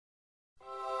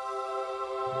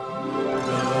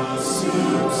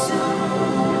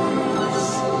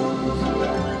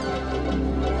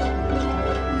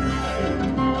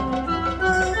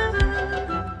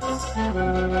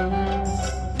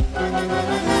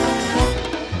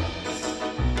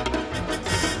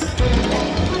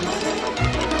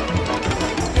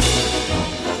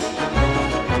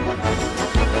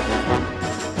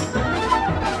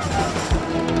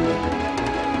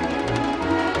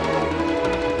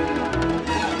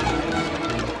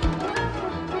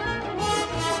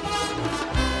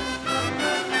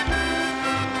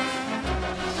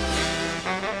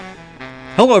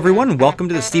Hello everyone, welcome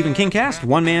to the Stephen King Cast,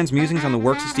 one man's musings on the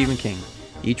works of Stephen King.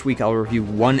 Each week I'll review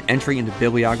one entry in the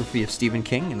bibliography of Stephen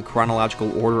King in the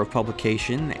chronological order of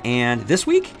publication, and this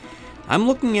week I'm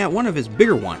looking at one of his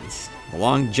bigger ones, a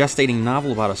long gestating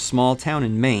novel about a small town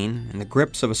in Maine and the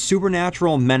grips of a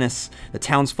supernatural menace the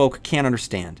townsfolk can't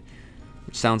understand.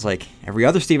 Which sounds like every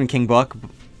other Stephen King book,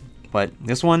 but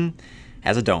this one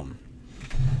has a dome.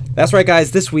 That's right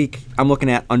guys, this week I'm looking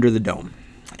at Under the Dome.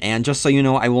 And just so you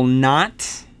know, I will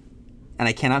not, and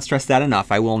I cannot stress that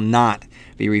enough, I will not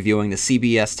be reviewing the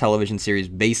CBS television series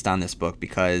based on this book,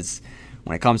 because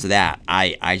when it comes to that,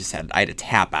 I had to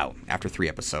tap out after 3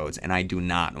 episodes, and I do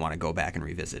not want to go back and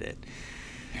revisit it.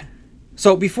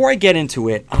 So before I get into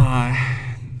it, I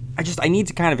need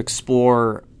to kind of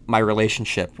explore my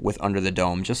relationship with Under the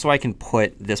Dome, just so I can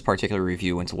put this particular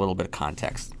review into a little bit of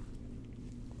context.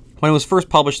 When it was first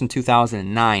published in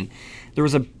 2009, there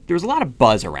was a lot of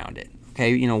buzz around it.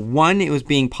 Okay, one, it was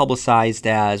being publicized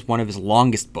as one of his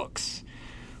longest books,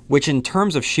 which in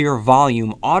terms of sheer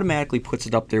volume automatically puts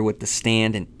it up there with The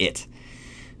Stand and It.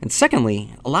 And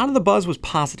secondly, a lot of the buzz was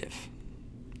positive.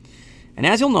 And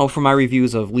as you'll know from my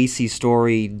reviews of Lisey's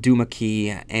Story,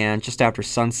 Duma-Key, and Just After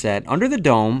Sunset, Under the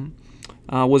Dome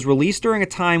was released during a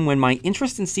time when my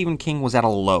interest in Stephen King was at a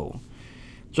low.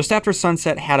 Just After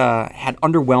Sunset had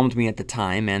underwhelmed me at the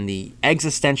time, and the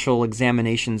existential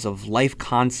examinations of life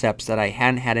concepts that I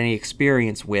hadn't had any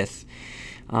experience with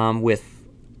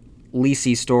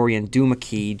Lisey's Story and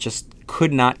Duma-Key just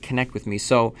could not connect with me.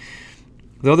 So,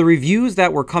 though the reviews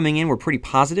that were coming in were pretty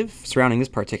positive surrounding this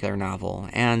particular novel,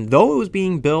 and though it was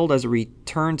being billed as a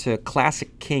return to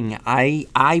classic King,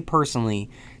 I personally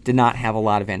did not have a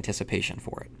lot of anticipation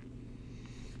for it.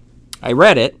 I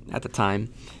read it at the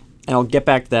time, and I'll get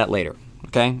back to that later,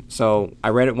 okay? So I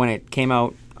read it when it came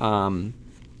out, and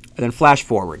then flash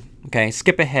forward, okay?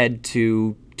 Skip ahead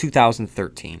to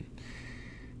 2013.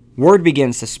 Word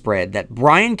begins to spread that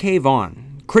Brian K.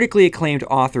 Vaughan, critically acclaimed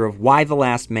author of Y the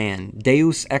Last Man,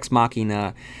 Deus Ex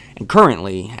Machina, and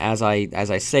currently, as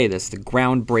I say this, the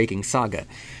groundbreaking saga,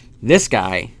 this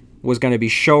guy was going to be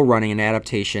showrunning an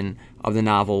adaptation of the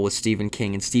novel with Stephen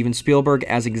King and Steven Spielberg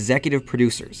as executive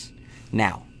producers.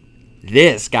 Now,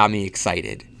 this got me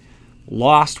excited.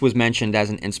 Lost was mentioned as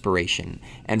an inspiration,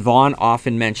 and Vaughan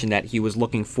often mentioned that he was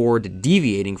looking forward to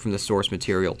deviating from the source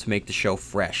material to make the show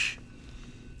fresh.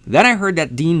 Then I heard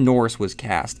that Dean Norris was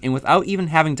cast, and without even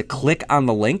having to click on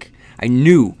the link, I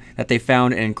knew that they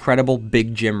found an incredible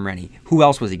Big Jim Rennie. Who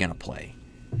else was he going to play?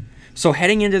 So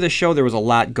heading into the show, there was a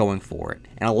lot going for it,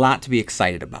 and a lot to be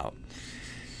excited about.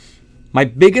 My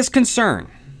biggest concern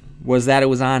was that it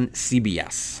was on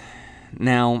CBS.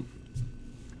 Now,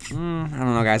 I don't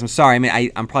know, guys. I'm sorry. I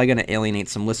mean, I'm probably going to alienate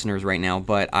some listeners right now,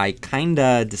 but I kind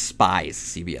of despise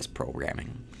CBS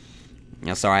programming.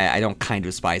 Sorry, I don't kind of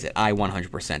despise it. I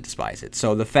 100% despise it.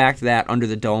 So the fact that Under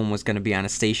the Dome was going to be on a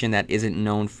station that isn't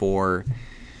known for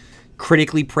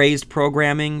critically praised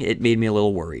programming, it made me a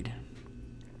little worried.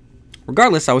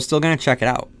 Regardless, I was still going to check it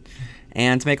out.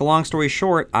 And to make a long story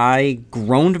short, I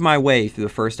groaned my way through the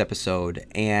first episode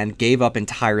and gave up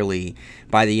entirely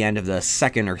by the end of the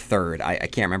second or third. I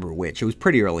can't remember which. It was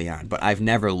pretty early on, but I've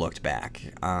never looked back.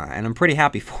 And I'm pretty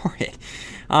happy for it.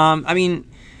 I mean,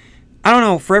 I don't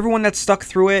know. For everyone that stuck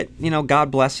through it,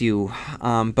 God bless you.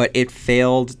 But it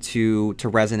failed to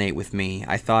resonate with me.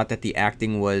 I thought that the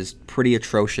acting was pretty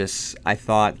atrocious. I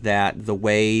thought that the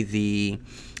way the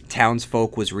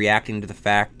townsfolk was reacting to the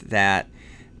fact that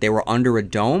they were under a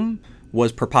dome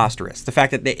was preposterous. The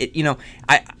fact that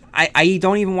I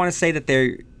don't even want to say that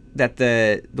the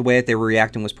way that they were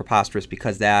reacting was preposterous,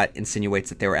 because that insinuates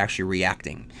that they were actually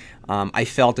reacting. I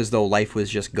felt as though life was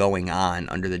just going on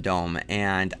under the dome,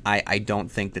 and I don't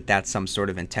think that that's some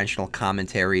sort of intentional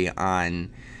commentary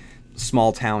on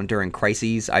small town during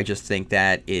crises. I just think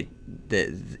that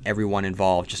everyone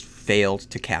involved just failed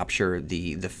to capture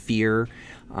the fear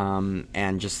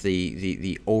and just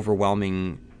the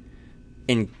overwhelming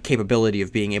incapability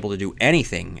of being able to do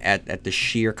anything at the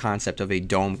sheer concept of a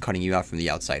dome cutting you out from the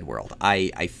outside world.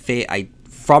 I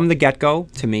from the get-go,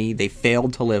 to me, they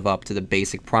failed to live up to the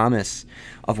basic promise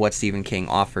of what Stephen King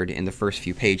offered in the first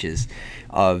few pages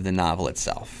of the novel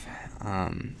itself.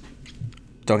 Don't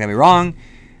get me wrong,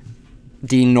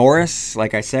 Dean Norris,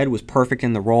 like I said, was perfect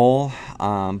in the role,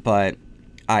 but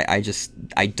I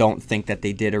don't think that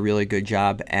they did a really good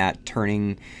job at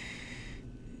turning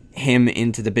him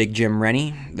into the big Jim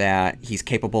Rennie that he's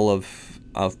capable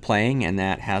of playing, and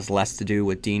that has less to do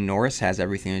with Dean Norris, has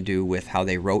everything to do with how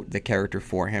they wrote the character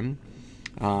for him.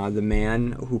 The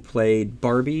man who played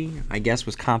Barbie, I guess,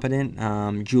 was competent.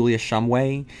 Julia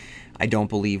Shumway, I don't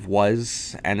believe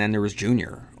was. And then there was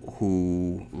Junior,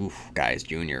 who,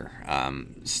 Junior,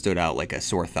 stood out like a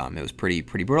sore thumb. It was pretty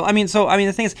brutal.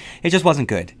 The thing is, it just wasn't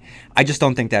good. I just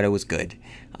don't think that it was good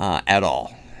at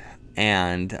all.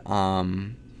 And,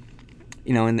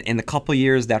 in the couple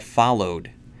years that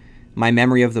followed, my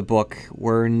memory of the book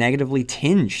were negatively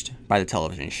tinged by the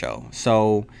television show.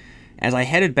 So as I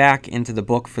headed back into the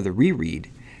book for the reread,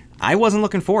 I wasn't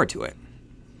looking forward to it.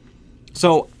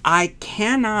 So I'm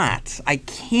going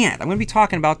to be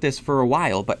talking about this for a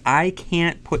while, but I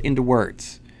can't put into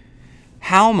words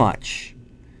how much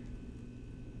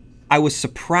I was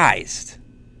surprised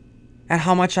at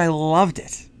how much I loved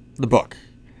it, the book.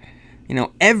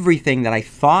 Everything that I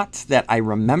thought that I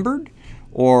remembered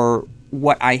or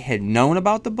what I had known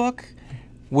about the book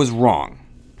was wrong.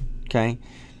 Okay?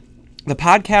 The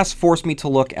podcast forced me to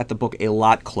look at the book a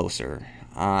lot closer.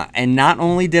 And not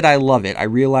only did I love it, I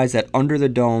realized that Under the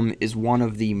Dome is one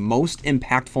of the most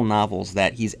impactful novels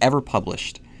that he's ever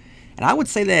published. And I would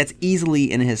say that it's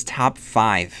easily in his top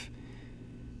 5.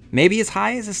 Maybe as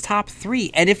high as his top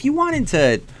 3. And if you wanted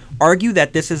to argue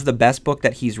that this is the best book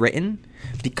that he's written,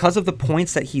 because of the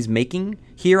points that he's making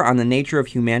here on the nature of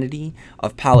humanity,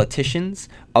 of politicians,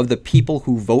 of the people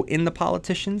who vote in the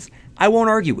politicians, I won't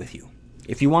argue with you.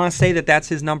 If you want to say that that's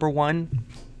his number 1,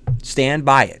 stand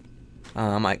by it.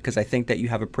 Because I think that you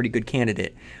have a pretty good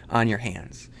candidate on your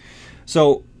hands.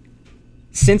 So,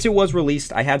 since it was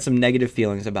released, I had some negative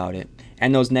feelings about it.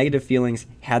 And those negative feelings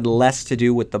had less to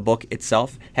do with the book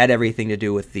itself, had everything to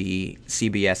do with the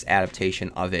CBS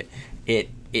adaptation of it.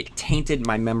 It tainted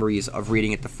my memories of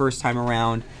reading it the first time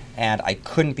around, and I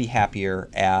couldn't be happier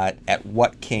at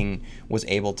what King was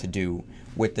able to do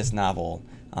with this novel.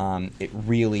 It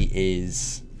really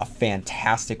is a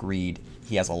fantastic read.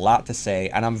 He has a lot to say,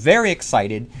 and I'm very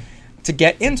excited to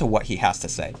get into what he has to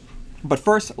say. But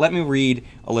first, let me read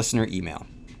a listener email.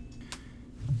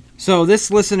 So this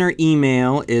listener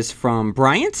email is from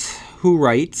Bryant, who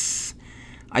writes,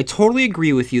 I totally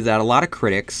agree with you that a lot of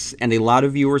critics, and a lot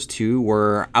of viewers too,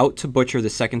 were out to butcher the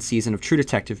second season of True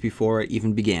Detective before it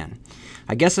even began.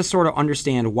 I guess I sort of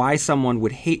understand why someone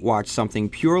would hate watch something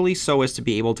purely so as to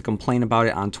be able to complain about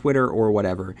it on Twitter or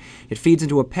whatever. It feeds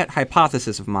into a pet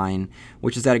hypothesis of mine,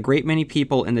 which is that a great many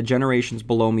people in the generations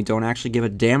below me don't actually give a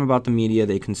damn about the media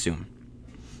they consume,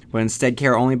 but instead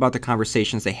care only about the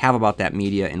conversations they have about that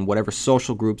media in whatever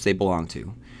social groups they belong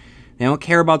to. They don't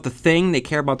care about the thing, they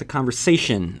care about the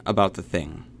conversation about the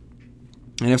thing.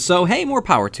 And if so, hey, more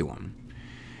power to them.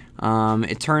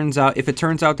 If it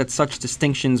turns out that such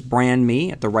distinctions brand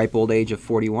me at the ripe old age of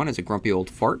 41 as a grumpy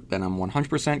old fart, then I'm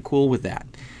 100% cool with that.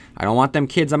 I don't want them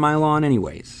kids on my lawn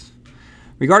anyways.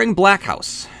 Regarding Black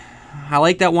House, I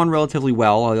like that one relatively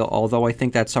well, although I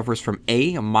think that suffers from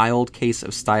A, a mild case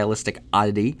of stylistic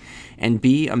oddity, and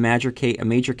B, a major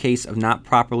case of not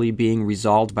properly being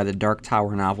resolved by the Dark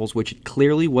Tower novels, which it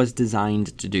clearly was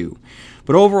designed to do.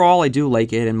 But overall, I do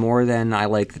like it, and more than I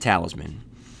like The Talisman.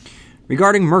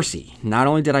 Regarding Mercy, not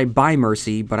only did I buy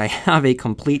Mercy, but I have a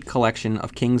complete collection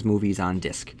of King's movies on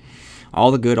disc.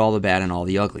 All the good, all the bad, and all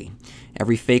the ugly.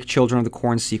 Every fake Children of the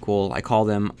Corn sequel, I call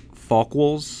them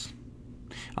Folkwolves.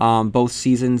 Both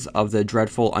seasons of the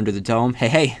dreadful Under the Dome.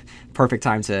 Hey, perfect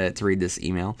time to read this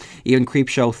email. Even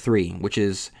Creepshow 3, which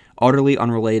is utterly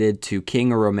unrelated to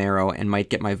King or Romero and might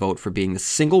get my vote for being the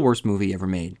single worst movie ever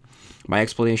made. My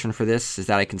explanation for this is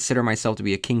that I consider myself to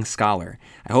be a King scholar.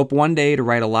 I hope one day to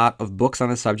write a lot of books on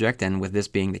the subject, and with this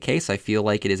being the case, I feel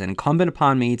like it is incumbent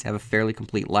upon me to have a fairly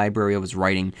complete library of his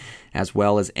writing, as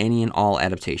well as any and all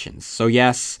adaptations. So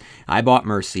yes, I bought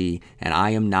Mercy, and I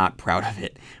am not proud of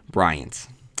it. Bryant.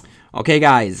 Okay,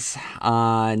 guys,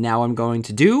 now I'm going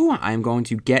to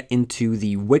get into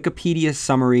the Wikipedia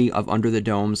summary of Under the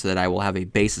Dome so that I will have a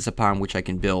basis upon which I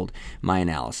can build my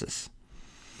analysis.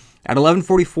 At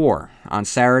 11:44 on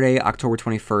Saturday, October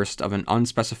 21st of an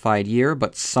unspecified year,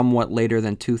 but somewhat later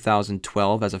than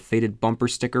 2012, as a faded bumper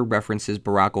sticker references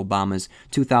Barack Obama's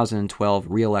 2012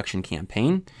 re-election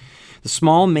campaign, The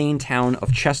small Maine town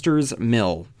of Chester's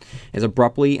Mill is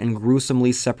abruptly and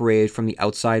gruesomely separated from the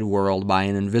outside world by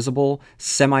an invisible,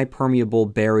 semi-permeable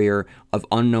barrier of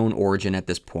unknown origin at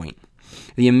this point.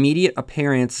 The immediate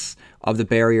appearance of the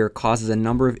barrier causes a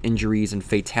number of injuries and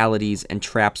fatalities and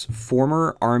traps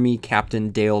former Army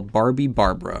Captain Dale Barbie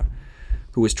Barbara,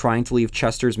 who was trying to leave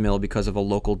Chester's Mill because of a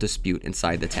local dispute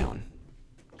inside the town.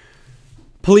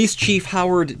 Police Chief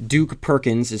Howard Duke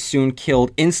Perkins is soon killed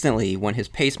instantly when his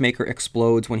pacemaker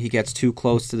explodes when he gets too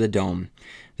close to the dome.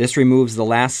 This removes the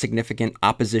last significant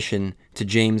opposition to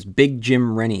James Big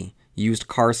Jim Rennie, used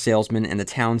car salesman and the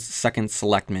town's second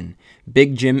selectman.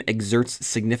 Big Jim exerts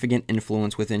significant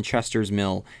influence within Chester's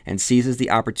Mill and seizes the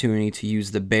opportunity to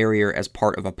use the barrier as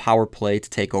part of a power play to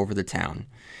take over the town.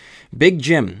 Big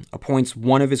Jim appoints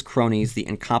one of his cronies, the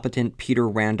incompetent Peter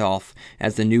Randolph,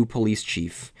 as the new police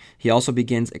chief. He also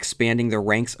begins expanding the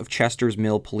ranks of Chester's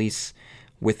Mill police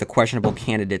with the questionable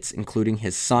candidates, including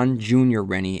his son, Junior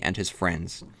Rennie, and his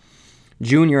friends.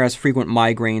 Junior has frequent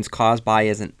migraines caused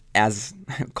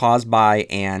by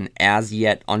an as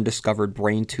yet undiscovered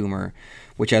brain tumor,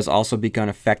 which has also begun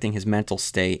affecting his mental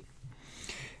state.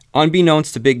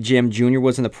 Unbeknownst to Big Jim, Jr.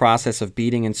 was in the process of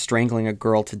beating and strangling a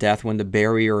girl to death when the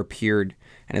barrier appeared,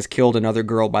 and has killed another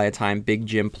girl by the time Big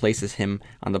Jim places him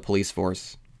on the police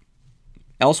force.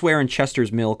 Elsewhere in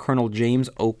Chester's Mill, Colonel James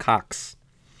O. Cox,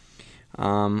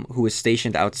 who is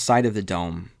stationed outside of the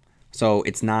dome. So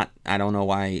it's not, I don't know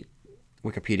why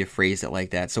Wikipedia phrased it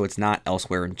like that. So it's not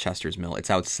elsewhere in Chester's Mill. It's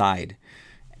outside,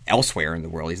 elsewhere in the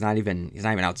world. He's not even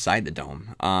outside the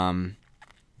dome.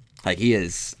 Like he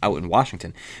is out in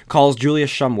Washington, calls Julia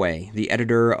Shumway, the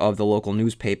editor of the local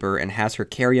newspaper, and has her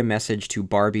carry a message to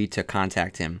Barbie to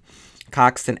contact him.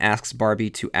 Cox then asks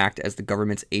Barbie to act as the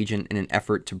government's agent in an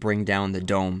effort to bring down the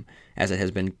dome, as it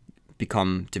has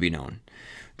become to be known.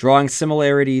 Drawing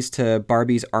similarities to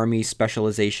Barbie's army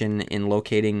specialization in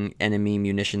locating enemy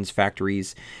munitions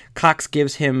factories, Cox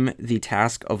gives him the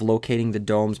task of locating the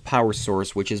dome's power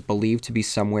source, which is believed to be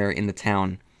somewhere in the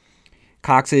town.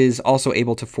 Cox is also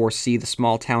able to foresee the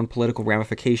small-town political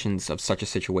ramifications of such a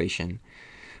situation.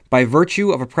 By virtue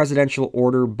of a presidential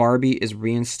order, Barbie is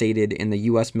reinstated in the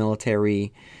U.S.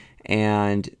 military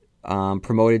and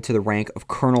promoted to the rank of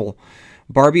colonel.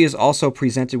 Barbie is also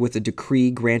presented with a decree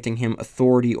granting him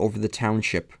authority over the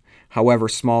township. However,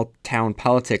 small-town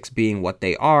politics being what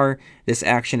they are, this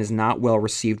action is not well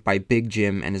received by Big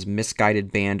Jim and his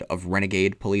misguided band of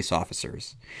renegade police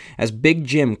officers. As Big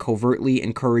Jim covertly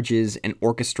encourages and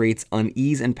orchestrates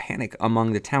unease and panic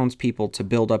among the townspeople to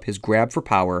build up his grab for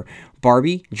power,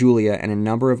 Barbie, Julia, and a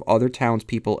number of other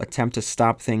townspeople attempt to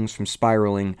stop things from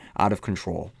spiraling out of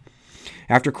control.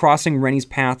 After crossing Rennie's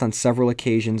path on several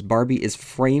occasions, Barbie is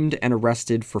framed and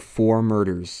arrested for 4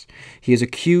 murders. He is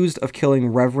accused of killing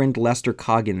Reverend Lester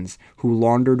Coggins, who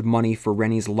laundered money for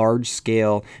Rennie's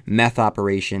large-scale meth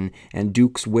operation, and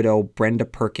Duke's widow, Brenda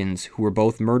Perkins, who were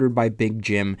both murdered by Big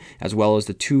Jim, as well as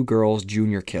the 2 girls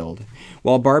Junior killed.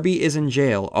 While Barbie is in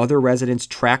jail, other residents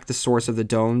track the source of the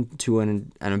dome to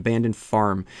an abandoned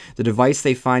farm. The device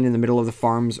they find in the middle of the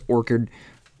farm's orchard,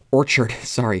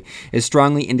 is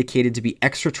strongly indicated to be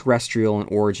extraterrestrial in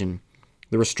origin.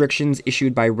 The restrictions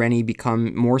issued by Rennie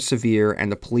become more severe,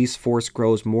 and the police force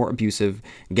grows more abusive,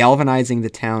 galvanizing the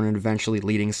town and eventually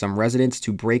leading some residents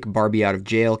to break Barbie out of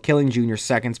jail, killing Junior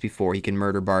seconds before he can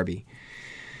murder Barbie.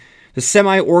 The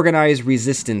semi-organized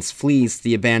resistance flees to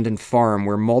the abandoned farm,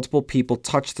 where multiple people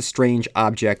touch the strange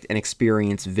object and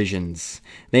experience visions.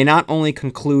 They not only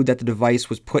conclude that the device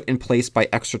was put in place by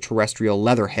extraterrestrial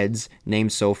leatherheads,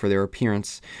 named so for their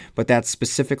appearance, but that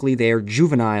specifically they are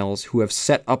juveniles who have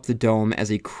set up the dome as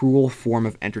a cruel form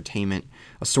of entertainment,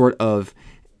 a sort of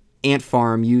ant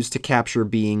farm used to capture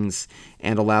beings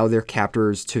and allow their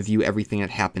captors to view everything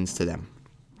that happens to them.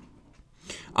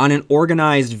 On an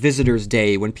organized visitors'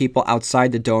 day, when people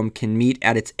outside the dome can meet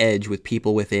at its edge with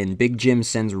people within, Big Jim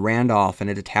sends Randolph and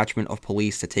a detachment of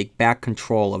police to take back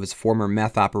control of his former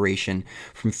meth operation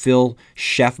from Phil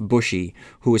Chef Bushy,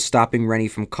 who was stopping Rennie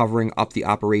from covering up the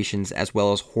operations as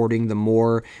well as hoarding the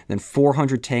more than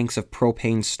 400 tanks of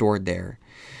propane stored there.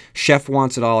 Chef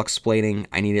wants it all, explaining,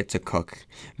 "I need it to cook."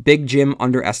 Big Jim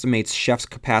underestimates Chef's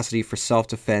capacity for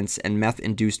self-defense and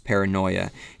meth-induced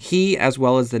paranoia. He, as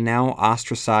well as the now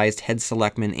ostracized head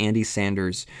selectman Andy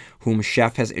Sanders, whom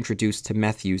Chef has introduced to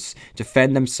meth use,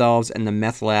 defend themselves in the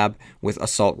meth lab with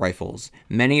assault rifles.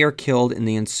 Many are killed in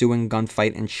the ensuing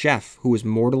gunfight, and Chef, who is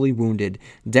mortally wounded,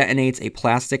 detonates a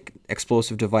plastic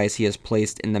explosive device he has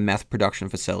placed in the meth production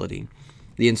facility.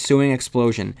 The ensuing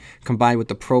explosion, combined with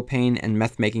the propane and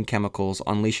meth-making chemicals,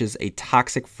 unleashes a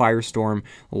toxic firestorm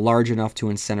large enough to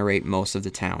incinerate most of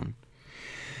the town.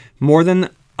 More than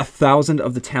 1,000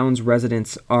 of the town's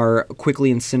residents are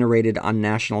quickly incinerated on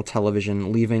national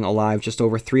television, leaving alive just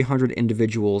over 300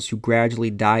 individuals who gradually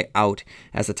die out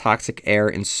as the toxic air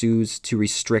ensues to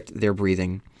restrict their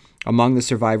breathing. Among the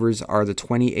survivors are the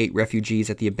 28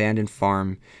 refugees at the abandoned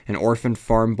farm, an orphaned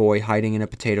farm boy hiding in a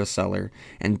potato cellar,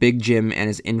 and Big Jim and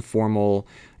his informal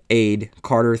aide,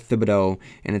 Carter Thibodeau,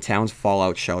 in the town's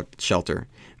fallout shelter.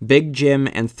 Big Jim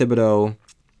and Thibodeau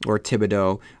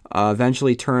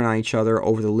eventually turn on each other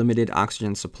over the limited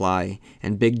oxygen supply,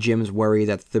 and Big Jim's worry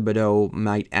that Thibodeau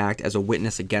might act as a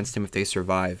witness against him if they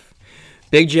survive.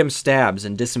 Big Jim stabs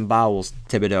and disembowels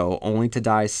Thibodeau, only to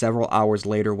die several hours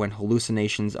later when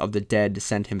hallucinations of the dead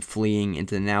send him fleeing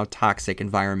into the now toxic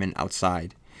environment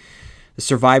outside. The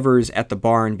survivors at the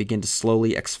barn begin to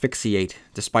slowly asphyxiate,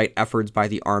 despite efforts by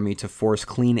the army to force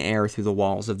clean air through the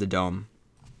walls of the dome.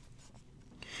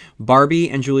 Barbie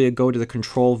and Julia go to the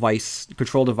control device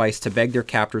to beg their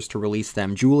captors to release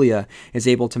them. Julia is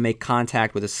able to make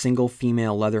contact with a single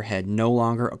female Leatherhead, no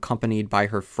longer accompanied by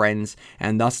her friends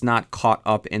and thus not caught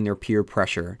up in their peer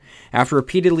pressure. After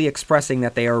repeatedly expressing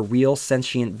that they are real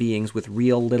sentient beings with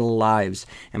real little lives,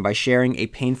 and by sharing a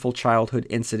painful childhood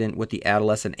incident with the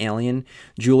adolescent alien,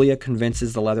 Julia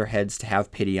convinces the Leatherheads to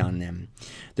have pity on them.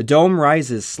 The dome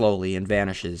rises slowly and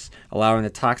vanishes, allowing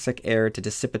the toxic air to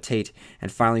dissipate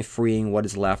and finally freeing what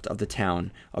is left of the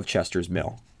town of Chester's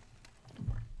Mill.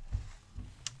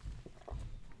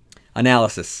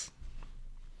 Analysis.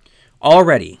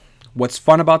 Already, what's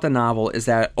fun about the novel is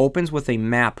that it opens with a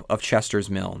map of Chester's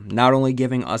Mill, not only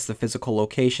giving us the physical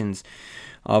locations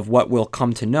of what we'll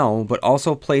come to know, but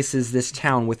also places this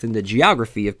town within the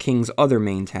geography of King's other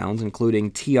main towns,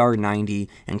 including TR-90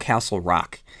 and Castle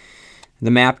Rock.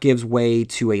 The map gives way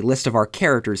to a list of our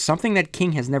characters, something that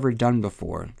King has never done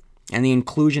before, and the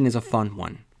inclusion is a fun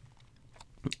one.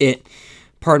 It,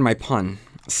 pardon my pun,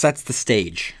 sets the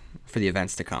stage for the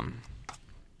events to come.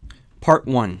 Part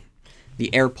 1.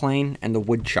 The Airplane and the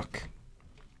Woodchuck.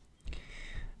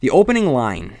 The opening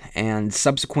line and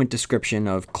subsequent description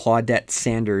of Claudette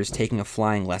Sanders taking a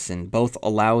flying lesson both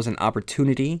allows an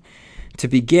opportunity to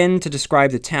begin to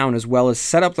describe the town as well as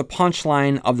set up the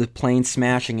punchline of the plane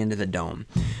smashing into the dome.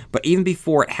 But even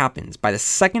before it happens, by the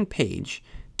second page,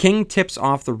 King tips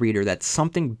off the reader that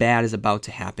something bad is about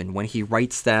to happen when he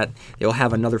writes that they'll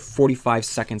have another 45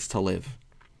 seconds to live.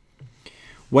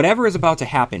 Whatever is about to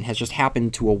happen has just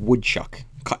happened to a woodchuck,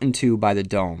 cut in two by the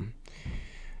dome.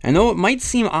 And though it might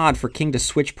seem odd for King to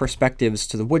switch perspectives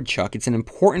to the woodchuck, it's an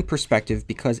important perspective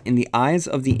because in the eyes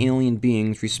of the alien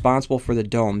beings responsible for the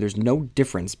dome, there's no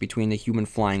difference between the human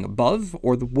flying above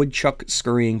or the woodchuck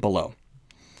scurrying below.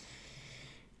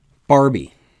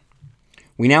 Barbie.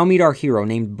 We now meet our hero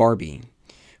named Barbie,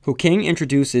 who King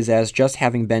introduces as just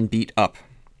having been beat up.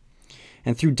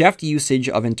 And through deft usage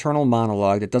of internal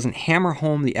monologue that doesn't hammer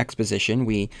home the exposition,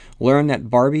 we learn that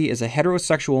Barbie is a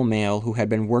heterosexual male who had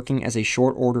been working as a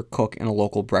short-order cook in a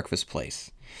local breakfast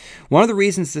place. One of the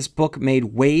reasons this book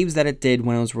made waves that it did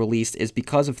when it was released is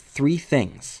because of three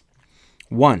things.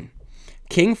 1.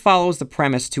 King follows the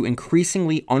premise to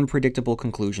increasingly unpredictable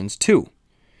conclusions. 2.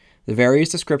 The various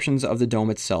descriptions of the dome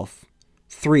itself.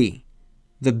 3.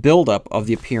 The buildup of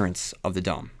the appearance of the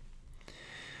dome.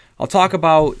 I'll talk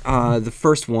about the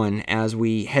first one as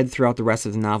we head throughout the rest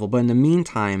of the novel, but in the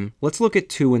meantime, let's look at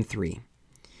 2 and 3.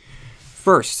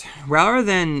 First, rather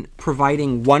than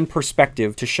providing one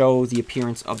perspective to show the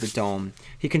appearance of the dome,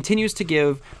 he continues to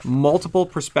give multiple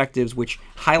perspectives which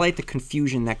highlight the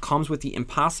confusion that comes with the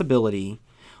impossibility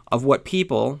of what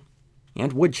people,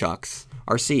 and woodchucks,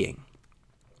 are seeing.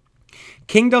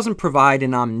 King doesn't provide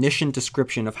an omniscient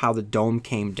description of how the dome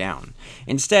came down.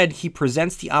 Instead, he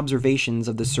presents the observations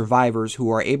of the survivors who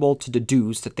are able to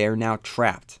deduce that they are now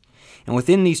trapped. And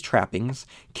within these trappings,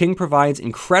 King provides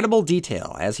incredible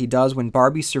detail, as he does when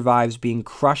Barbie survives being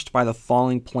crushed by the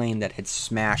falling plane that had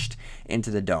smashed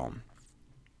into the dome.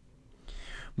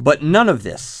 But none of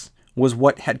this was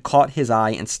what had caught his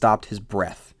eye and stopped his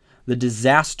breath. The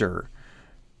disaster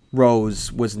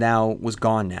was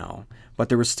gone now. But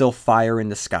there was still fire in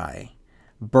the sky.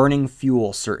 Burning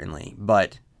fuel, certainly,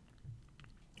 but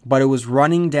it was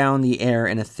running down the air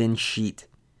in a thin sheet.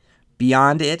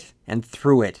 Beyond it and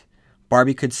through it,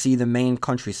 Barbie could see the main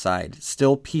countryside,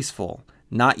 still peaceful,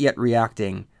 not yet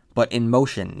reacting, but in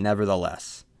motion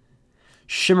nevertheless.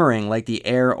 Shimmering like the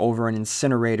air over an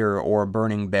incinerator or a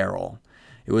burning barrel.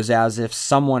 It was as if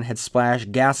someone had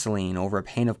splashed gasoline over a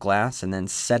pane of glass and then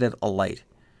set it alight.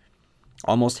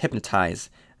 Almost hypnotized,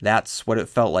 that's what it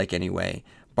felt like anyway.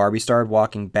 Barbie started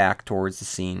walking back towards the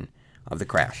scene of the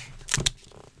crash.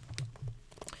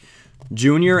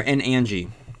 Junior and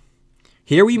Angie.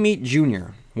 Here we meet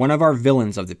Junior, one of our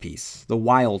villains of the piece, the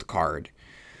Wild Card,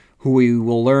 who we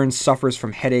will learn suffers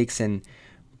from headaches and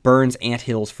burns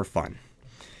anthills for fun.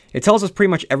 It tells us pretty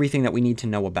much everything that we need to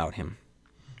know about him.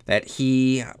 That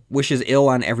he wishes ill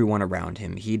on everyone around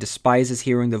him. He despises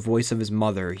hearing the voice of his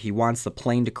mother. He wants the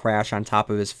plane to crash on top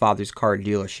of his father's car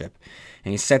dealership.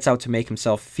 And he sets out to make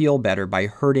himself feel better by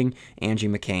hurting Angie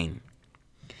McCain.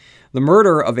 The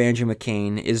murder of Angie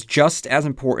McCain is just as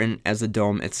important as the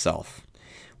dome itself.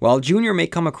 While Junior may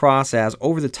come across as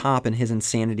over the top in his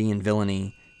insanity and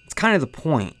villainy, it's kind of the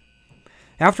point.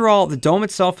 After all, the dome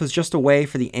itself is just a way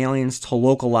for the aliens to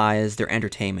localize their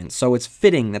entertainment, so it's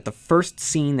fitting that the first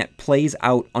scene that plays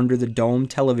out under the dome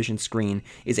television screen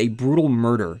is a brutal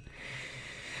murder.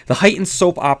 The heightened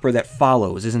soap opera that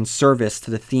follows is in service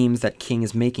to the themes that King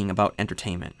is making about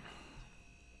entertainment.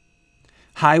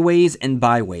 Highways and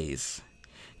byways.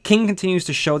 King continues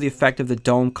to show the effect of the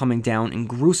dome coming down in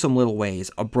gruesome little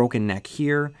ways, a broken neck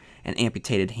here, an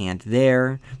amputated hand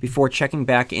there, before checking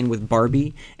back in with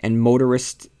Barbie and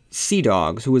motorist Sea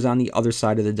Dogs, who is on the other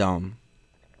side of the dome.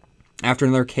 After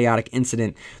another chaotic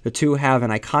incident, the two have an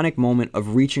iconic moment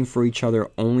of reaching for each other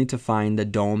only to find the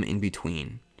dome in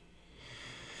between.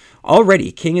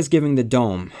 Already, King is giving the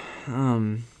dome,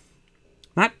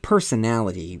 not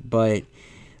personality, but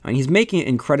he's making it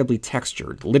incredibly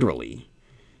textured, literally.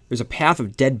 There's a path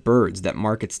of dead birds that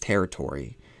mark its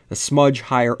territory. The smudge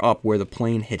higher up where the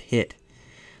plane had hit.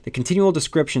 The continual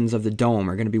descriptions of the dome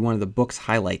are going to be one of the book's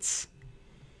highlights.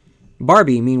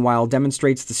 Barbie, meanwhile,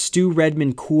 demonstrates the Stu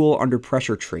Redman cool under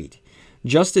pressure trait.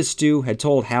 Just as Stu had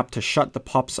told Hap to shut the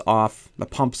pumps off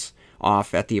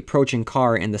at the approaching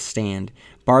car in the stand,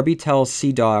 Barbie tells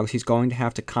Sea Dogs he's going to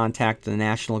have to contact the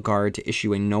National Guard to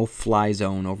issue a no-fly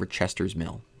zone over Chester's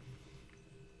Mill.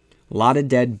 A lot of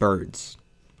dead birds.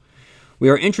 We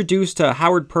are introduced to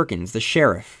Howard Perkins, the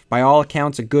sheriff, by all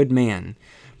accounts a good man,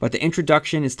 but the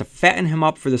introduction is to fatten him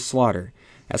up for the slaughter,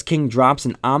 as King drops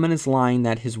an ominous line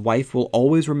that his wife will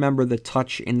always remember the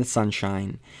touch in the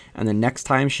sunshine, and the next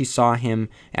time she saw him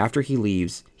after he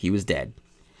leaves, he was dead.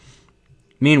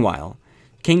 Meanwhile,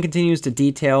 King continues to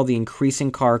detail the increasing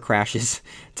car crashes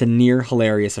to near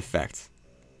hilarious effect.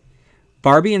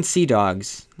 Barbie and Sea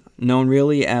Dogs, known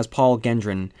really as Paul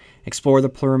Gendron, explore the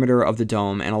perimeter of the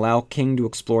dome and allow King to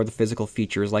explore the physical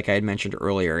features like I had mentioned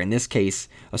earlier. In this case,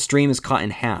 a stream is cut in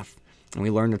half, and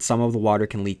we learn that some of the water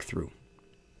can leak through.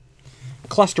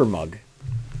 Cluster Mug.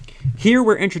 Here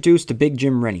we're introduced to Big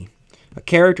Jim Rennie, a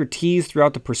character teased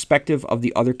throughout the perspective of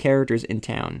the other characters in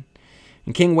town.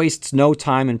 And King wastes no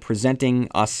time in presenting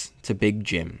us to Big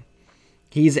Jim.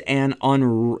 He's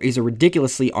a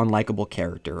ridiculously unlikable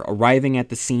character, arriving at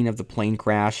the scene of the plane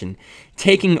crash and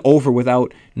taking over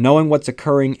without knowing what's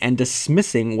occurring and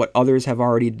dismissing what others have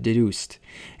already deduced.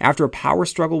 After a power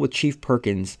struggle with Chief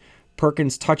Perkins,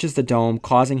 Perkins touches the dome,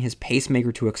 causing his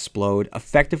pacemaker to explode,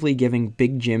 effectively giving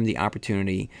Big Jim the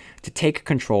opportunity to take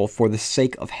control for the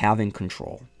sake of having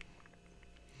control.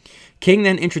 King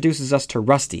then introduces us to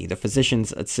Rusty, the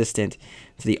physician's assistant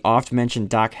to the oft-mentioned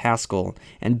Doc Haskell,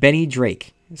 and Benny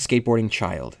Drake, skateboarding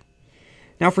child.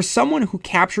 Now, for someone who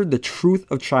captured the truth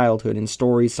of childhood in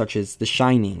stories such as The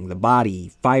Shining, The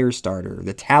Body, Firestarter,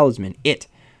 The Talisman, It,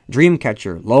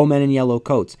 Dreamcatcher, Low Men in Yellow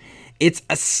Coats, it's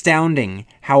astounding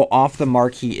how off the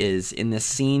mark he is in this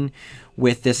scene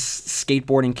with this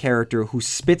skateboarding character who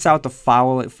spits out the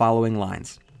following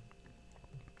lines.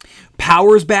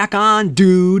 "Power's back on,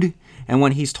 dude." And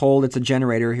when he's told it's a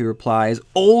generator, he replies,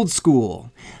 "Old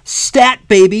school. Stat,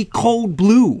 baby, cold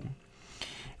blue."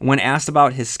 When asked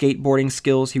about his skateboarding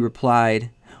skills, he replied,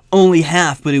 "Only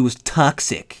half, but it was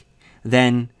toxic."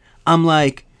 Then, "I'm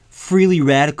like, freely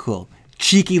radical,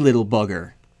 cheeky little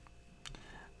bugger."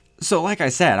 So like I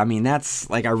said, I mean, that's,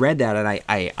 like, I read that and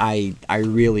I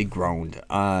really groaned.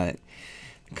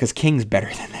 Because King's better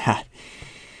than that.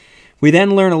 We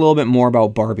then learn a little bit more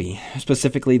about Barbie,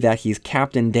 specifically that he's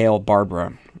Captain Dale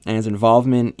Barbara, and his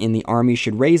involvement in the army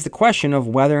should raise the question of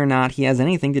whether or not he has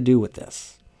anything to do with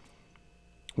this.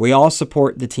 We all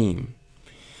support the team.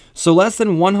 So less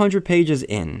than 100 pages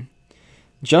in,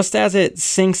 just as it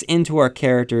sinks into our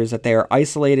characters that they are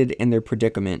isolated in their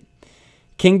predicament,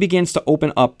 King begins to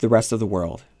open up the rest of the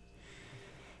world.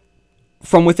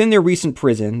 From within their recent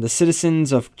prison, the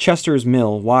citizens of Chester's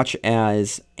Mill watch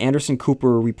as Anderson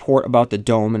Cooper report about the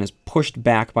dome and is pushed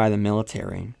back by the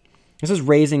military. This is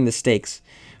raising the stakes.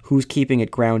 Who's keeping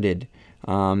it grounded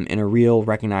in a real,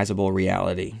 recognizable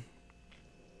reality?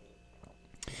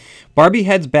 Barbie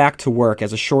heads back to work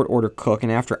as a short-order cook,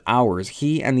 and after hours,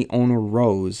 he and the owner,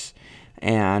 Rose,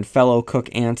 and fellow cook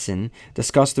Anson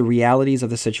discuss the realities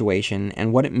of the situation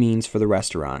and what it means for the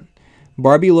restaurant.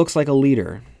 Barbie looks like a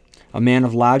leader, a man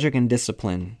of logic and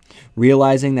discipline,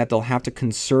 realizing that they'll have to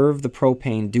conserve the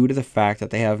propane due to the fact that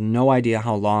they have no idea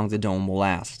how long the dome will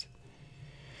last.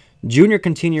 Junior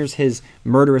continues his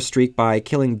murderous streak by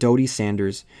killing Dodie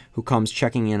Sanders, who comes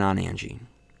checking in on Angie.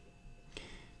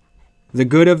 The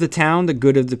good of the town, the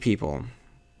good of the people.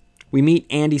 We meet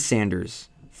Andy Sanders,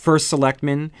 first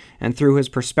selectman, and through his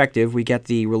perspective, we get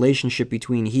the relationship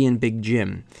between he and Big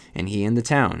Jim, and he and the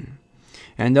town.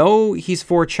 And though he's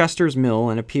for Chester's Mill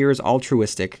and appears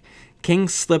altruistic, King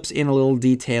slips in a little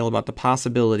detail about the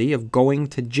possibility of going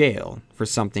to jail for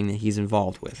something that he's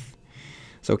involved with.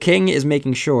 So King is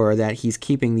making sure that he's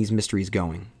keeping these mysteries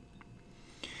going.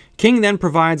 King then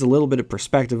provides a little bit of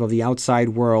perspective of the outside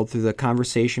world through the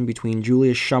conversation between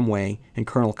Julius Shumway and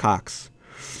Colonel Cox.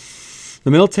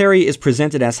 The military is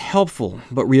presented as helpful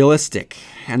but realistic,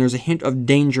 and there's a hint of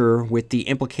danger with the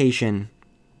implication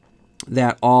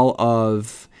that all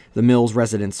of the Mill's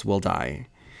residents will die.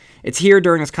 It's here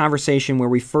during this conversation where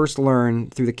we first learn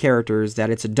through the characters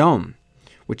that it's a dome,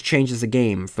 which changes the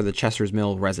game for the Chester's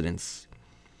Mill residents.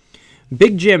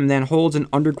 Big Jim then holds an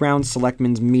underground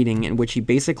selectmen's meeting in which he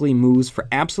basically moves for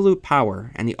absolute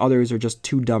power, and the others are just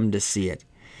too dumb to see it.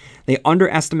 They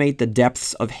underestimate the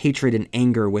depths of hatred and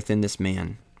anger within this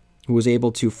man, who was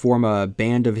able to form a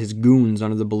band of his goons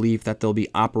under the belief that they'll be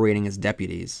operating as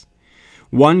deputies.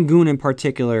 One goon in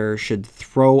particular should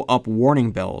throw up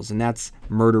warning bells, and that's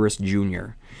Murderous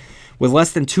Junior. With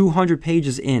less than 200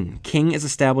 pages in, King is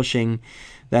establishing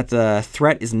that the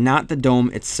threat is not the dome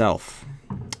itself.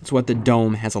 It's what the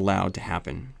dome has allowed to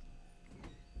happen.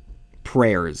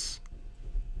 Prayers.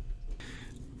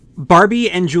 Barbie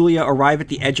and Julia arrive at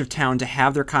the edge of town to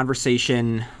have their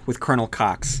conversation with Colonel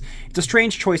Cox. It's a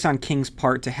strange choice on King's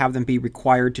part to have them be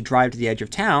required to drive to the edge of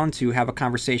town to have a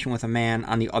conversation with a man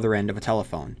on the other end of a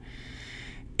telephone.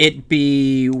 It'd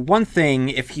be one thing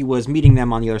if he was meeting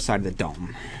them on the other side of the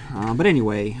dome. But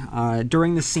anyway,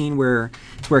 during the scene where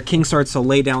King starts to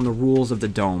lay down the rules of the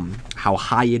dome, how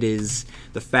high it is,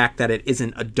 the fact that it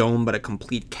isn't a dome but a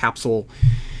complete capsule,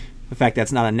 the fact that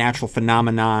it's not a natural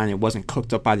phenomenon, it wasn't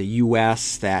cooked up by the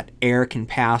U.S., that air can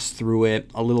pass through it,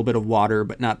 a little bit of water,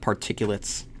 but not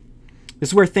particulates. This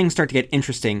is where things start to get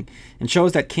interesting and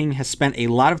shows that King has spent a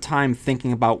lot of time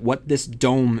thinking about what this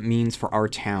dome means for our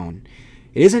town.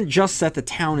 It isn't just that the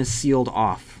town is sealed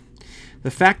off.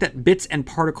 The fact that bits and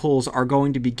particles are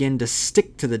going to begin to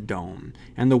stick to the dome,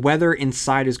 and the weather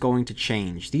inside is going to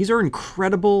change. These are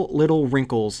incredible little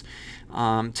wrinkles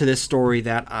to this story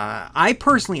that I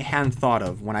personally hadn't thought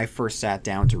of when I first sat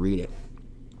down to read it.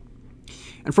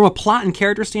 And from a plot and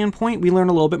character standpoint, we learn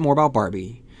a little bit more about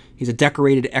Barbie. He's a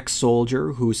decorated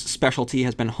ex-soldier whose specialty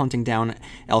has been hunting down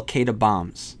Al-Qaeda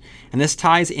bombs. And this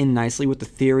ties in nicely with the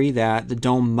theory that the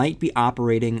dome might be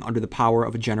operating under the power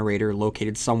of a generator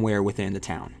located somewhere within the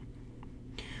town.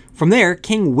 From there,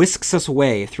 King whisks us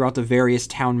away throughout the various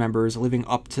town members living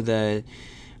up to the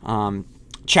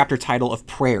chapter title of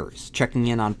Prayers, checking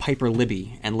in on Piper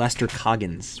Libby and Lester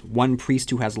Coggins, one priest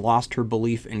who has lost her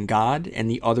belief in God and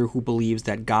the other who believes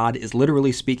that God is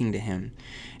literally speaking to him.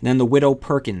 And then the widow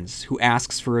Perkins, who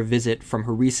asks for a visit from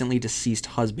her recently deceased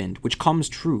husband, which comes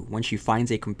true when she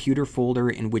finds a computer folder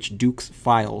in which Duke's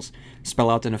files spell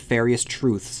out the nefarious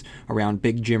truths around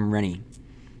Big Jim Rennie.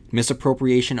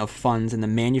 Misappropriation of funds and the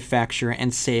manufacture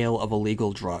and sale of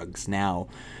illegal drugs. Now,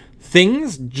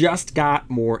 things just got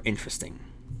more interesting.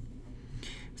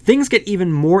 Things get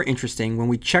even more interesting when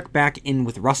we check back in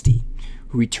with Rusty,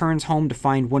 who returns home to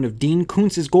find one of Dean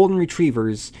Koontz's golden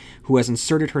retrievers who has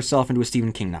inserted herself into a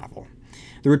Stephen King novel.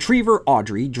 The retriever,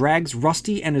 Audrey, drags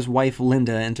Rusty and his wife,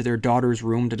 Linda, into their daughter's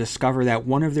room to discover that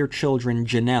one of their children,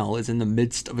 Janelle, is in the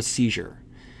midst of a seizure.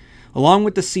 Along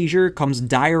with the seizure comes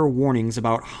dire warnings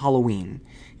about Halloween.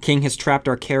 King has trapped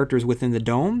our characters within the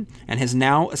dome and has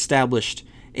now established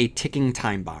a ticking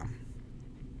time bomb.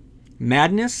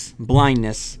 Madness,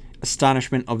 blindness,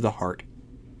 astonishment of the heart.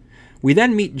 We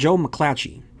then meet Joe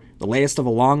McClatchy, the latest of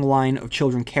a long line of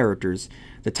children characters,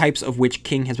 the types of which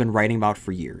King has been writing about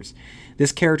for years.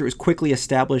 This character is quickly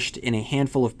established in a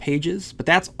handful of pages, but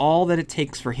that's all that it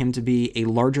takes for him to be a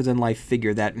larger-than-life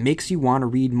figure that makes you want to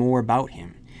read more about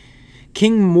him.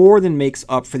 King more than makes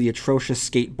up for the atrocious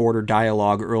skateboarder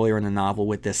dialogue earlier in the novel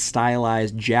with this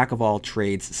stylized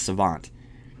jack-of-all-trades savant.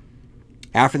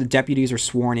 After the deputies are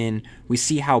sworn in, we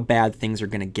see how bad things are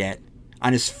going to get.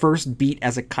 On his first beat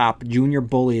as a cop, Junior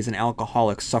bullies an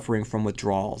alcoholic suffering from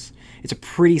withdrawals. It's a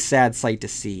pretty sad sight to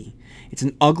see. It's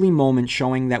an ugly moment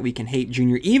showing that we can hate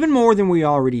Junior even more than we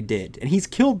already did, and he's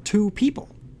killed 2 people.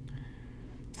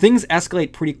 Things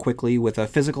escalate pretty quickly with a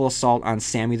physical assault on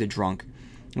Sammy the drunk,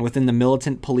 and within the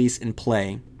militant police in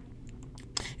play.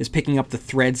 is picking up the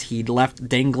threads he'd left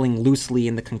dangling loosely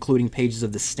in the concluding pages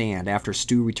of The Stand after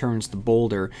Stu returns to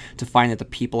Boulder to find that the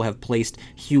people have placed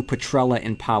Hugh Petrella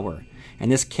in power.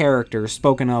 And this character,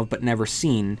 spoken of but never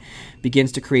seen,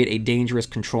 begins to create a dangerous,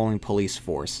 controlling police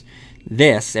force.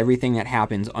 This, everything that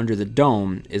happens under the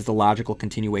dome, is the logical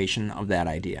continuation of that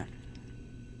idea.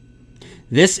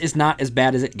 This is not as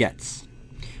bad as it gets.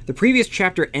 The previous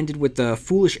chapter ended with the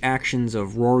foolish actions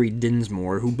of Rory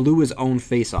Dinsmore, who blew his own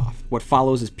face off. What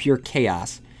follows is pure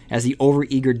chaos, as the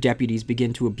overeager deputies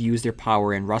begin to abuse their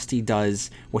power and Rusty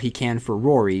does what he can for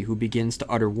Rory, who begins to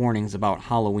utter warnings about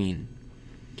Halloween.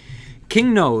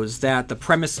 King knows that the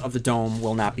premise of the dome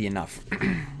will not be enough.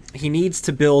 He needs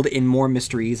to build in more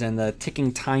mysteries, and the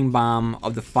ticking time bomb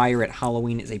of the fire at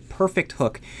Halloween is a perfect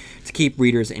hook to keep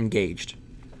readers engaged.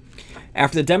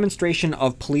 After the demonstration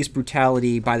of police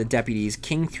brutality by the deputies,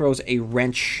 King throws a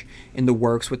wrench in the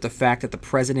works with the fact that the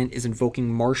president is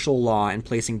invoking martial law and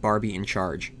placing Barbie in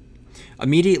charge.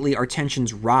 Immediately, our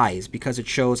tensions rise because it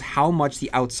shows how much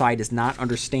the outside does not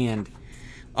understand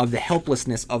of the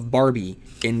helplessness of Barbie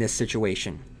in this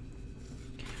situation.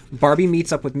 Barbie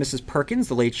meets up with Mrs. Perkins,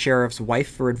 the late sheriff's wife,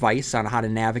 for advice on how to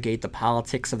navigate the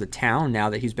politics of the town now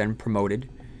that he's been promoted.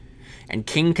 And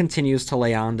King continues to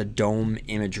lay on the dome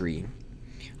imagery.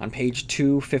 On page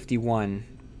 251,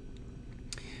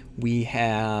 we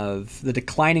have the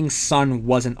declining sun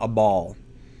wasn't a ball.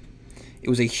 It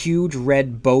was a huge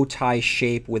red bow tie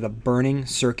shape with a burning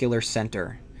circular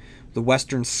center. The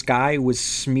western sky was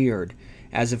smeared,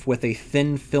 as if with a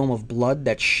thin film of blood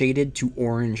that shaded to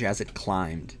orange as it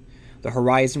climbed. The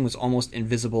horizon was almost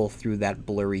invisible through that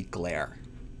blurry glare.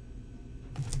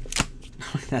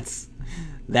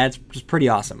 That's just pretty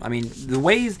awesome. I mean, the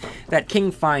ways that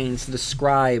King finds to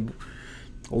describe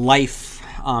life,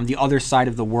 the other side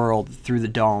of the world through the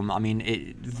dome, I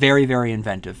mean, very, very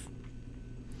inventive.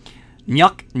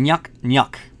 Nyuk, nyuk,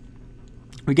 nyuk.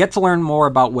 We get to learn more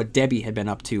about what Debbie had been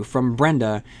up to. From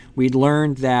Brenda, we'd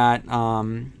learned that...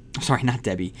 sorry, not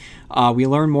Debbie. We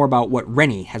learn more about what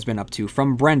Rennie has been up to.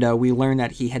 From Brenda, we learn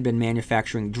that he had been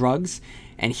manufacturing drugs,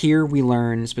 and here we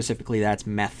learn specifically that's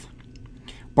meth.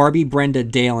 Barbie, Brenda,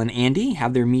 Dale, and Andy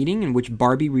have their meeting in which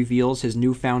Barbie reveals his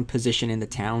newfound position in the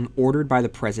town, ordered by the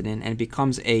president, and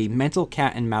becomes a mental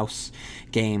cat and mouse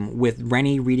game, with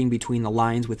Rennie reading between the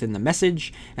lines within the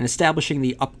message and establishing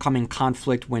the upcoming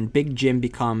conflict when Big Jim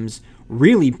becomes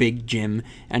really Big Jim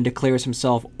and declares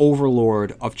himself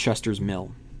overlord of Chester's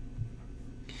Mill.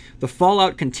 The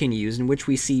fallout continues, in which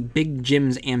we see Big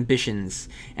Jim's ambitions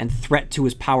and threat to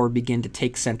his power begin to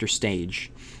take center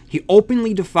stage. He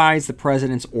openly defies the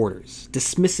president's orders,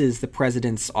 dismisses the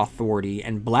president's authority,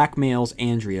 and blackmails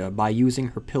Andrea by using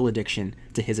her pill addiction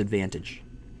to his advantage.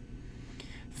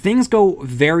 Things go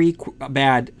very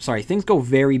bad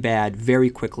very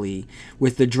quickly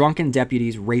with the drunken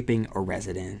deputies raping a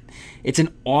resident. It's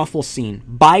an awful scene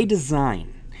by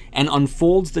design and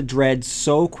unfolds the dread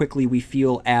so quickly we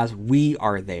feel as we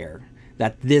are there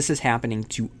that this is happening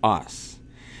to us.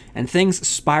 And things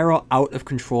spiral out of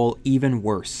control even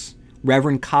worse.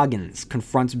 Reverend Coggins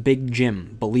confronts Big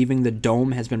Jim, believing the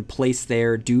dome has been placed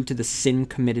there due to the sin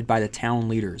committed by the town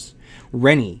leaders.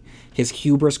 Rennie, his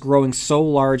hubris growing so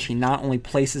large he not only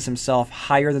places himself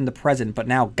higher than the president, but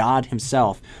now God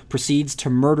himself, proceeds to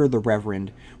murder the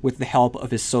Reverend with the help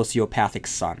of his sociopathic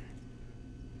son.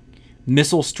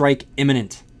 Missile strike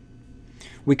imminent.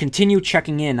 We continue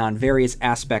checking in on various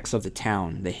aspects of the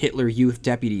town, the Hitler Youth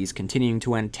deputies continuing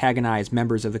to antagonize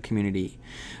members of the community,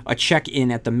 a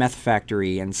check-in at the meth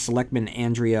factory, and Selectman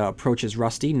Andrea approaches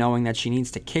Rusty, knowing that she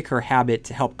needs to kick her habit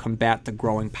to help combat the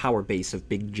growing power base of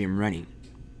Big Jim Rennie.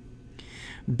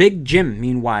 Big Jim,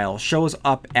 meanwhile, shows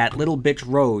up at Little Bitch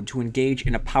Road to engage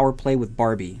in a power play with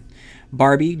Barbie.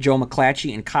 Barbie, Joe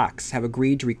McClatchy, and Cox have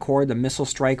agreed to record the missile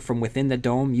strike from within the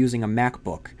dome using a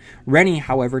MacBook. Rennie,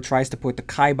 however, tries to put the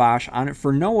kibosh on it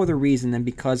for no other reason than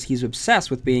because he's obsessed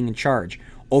with being in charge,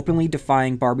 openly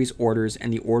defying Barbie's orders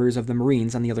and the orders of the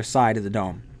Marines on the other side of the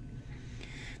dome.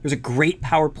 There's a great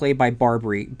power play by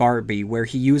Barbie where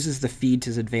he uses the feed to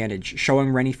his advantage,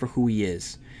 showing Rennie for who he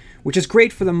is, which is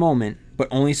great for the moment, but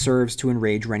only serves to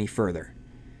enrage Rennie further.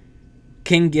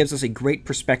 King gives us a great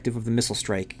perspective of the missile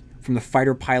strike, from the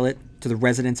fighter pilot to the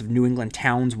residents of New England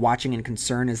towns watching in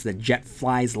concern as the jet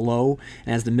flies low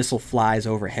and as the missile flies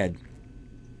overhead.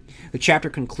 The chapter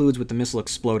concludes with the missile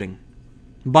exploding,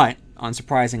 but,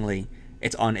 unsurprisingly,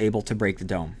 it's unable to break the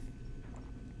dome.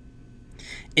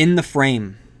 In the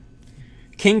frame,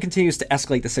 King continues to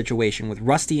escalate the situation, with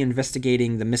Rusty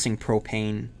investigating the missing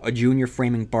propane, a junior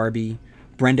framing Barbie,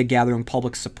 Brenda gathering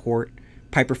public support,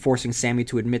 Piper forcing Sammy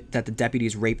to admit that the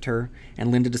deputies raped her, and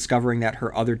Linda discovering that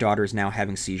her other daughter is now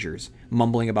having seizures,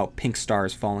 mumbling about pink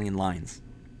stars falling in lines.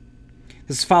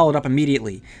 This is followed up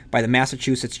immediately by the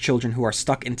Massachusetts children who are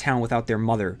stuck in town without their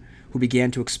mother, who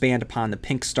began to expand upon the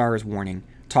pink stars warning,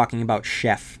 talking about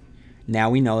Chef. Now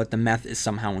we know that the meth is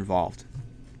somehow involved.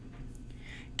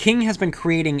 King has been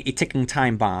creating a ticking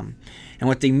time bomb, and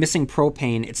with the missing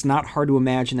propane, it's not hard to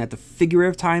imagine that the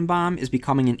figurative time bomb is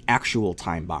becoming an actual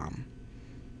time bomb.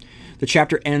 The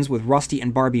chapter ends with Rusty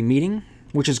and Barbie meeting,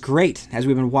 which is great, as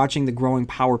we've been watching the growing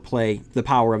power play, the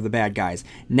power of the bad guys.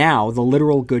 Now, the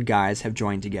literal good guys have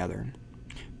joined together.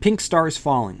 Pink stars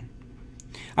falling.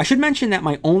 I should mention that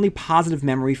my only positive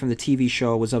memory from the TV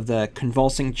show was of the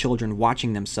convulsing children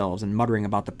watching themselves and muttering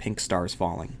about the pink stars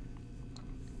falling.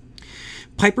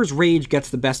 Piper's rage gets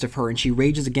the best of her, and she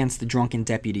rages against the drunken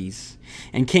deputies.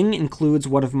 And King includes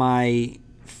one of my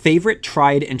favorite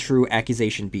tried and true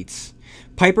accusation beats.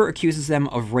 Piper accuses them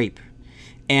of rape,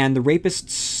 and the rapists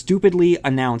stupidly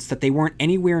announce that they weren't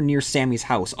anywhere near Sammy's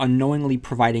house, unknowingly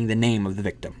providing the name of the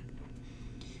victim.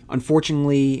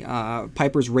 Unfortunately,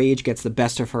 Piper's rage gets the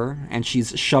best of her, and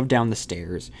she's shoved down the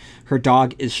stairs. Her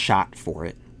dog is shot for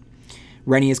it.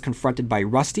 Rennie is confronted by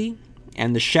Rusty,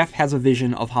 and the chef has a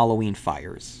vision of Halloween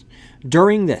fires.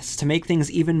 During this, to make things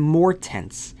even more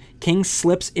tense, King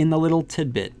slips in the little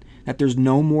tidbit that there's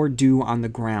no more dew on the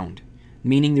ground,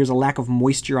 meaning there's a lack of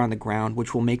moisture on the ground,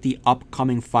 which will make the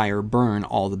upcoming fire burn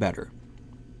all the better.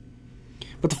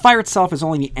 But the fire itself is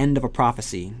only the end of a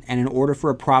prophecy, and in order for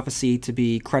a prophecy to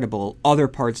be credible, other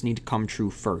parts need to come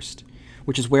true first,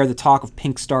 which is where the talk of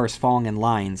pink stars falling in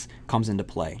lines comes into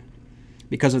play.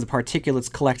 Because of the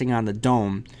particulates collecting on the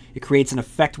dome, it creates an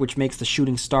effect which makes the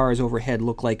shooting stars overhead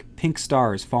look like pink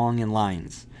stars falling in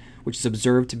lines, which is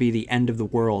observed to be the end of the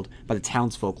world by the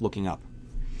townsfolk looking up.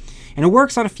 And it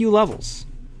works on a few levels.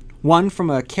 One, from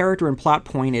a character and plot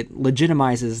point, it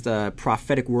legitimizes the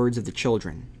prophetic words of the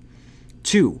children.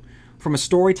 Two, from a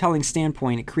storytelling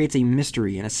standpoint, it creates a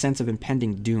mystery and a sense of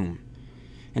impending doom.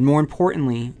 And more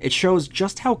importantly, it shows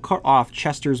just how cut off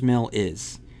Chester's Mill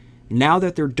is. Now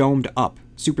that they're domed up,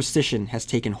 superstition has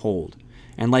taken hold.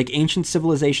 And like ancient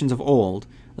civilizations of old,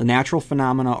 the natural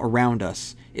phenomena around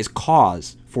us is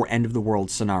cause for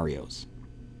end-of-the-world scenarios.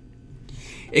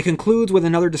 It concludes with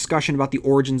another discussion about the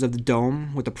origins of the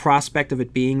dome, with the prospect of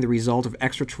it being the result of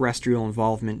extraterrestrial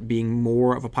involvement being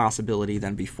more of a possibility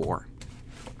than before.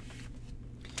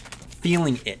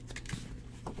 Feeling it.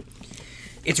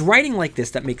 It's writing like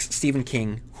this that makes Stephen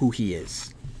King who he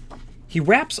is. He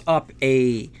wraps up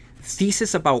a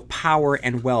thesis about power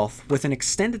and wealth with an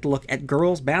extended look at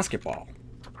girls' basketball.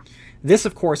 This,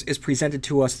 of course, is presented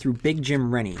to us through Big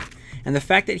Jim Rennie, and the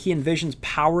fact that he envisions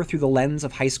power through the lens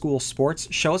of high school sports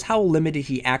shows how limited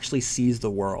he actually sees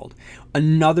the world.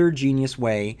 Another genius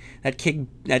way that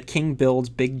King builds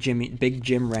Big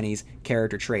Jim Rennie's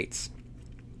character traits.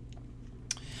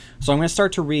 So I'm going to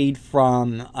start to read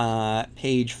from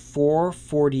page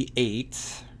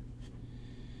 448.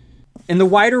 In the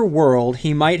wider world,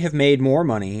 he might have made more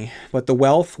money, but the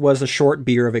wealth was a short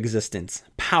beer of existence.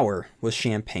 Power was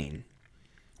champagne.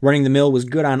 Running the mill was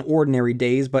good on ordinary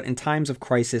days, but in times of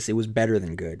crisis, it was better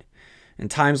than good. In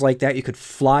times like that, you could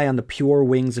fly on the pure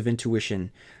wings of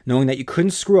intuition, knowing that you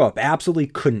couldn't screw up, absolutely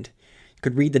couldn't. You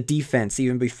could read the defense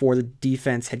even before the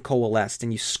defense had coalesced,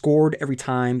 and you scored every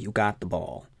time you got the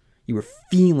ball. You were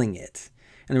feeling it,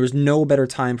 and there was no better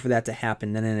time for that to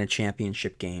happen than in a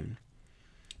championship game.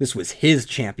 This was his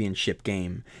championship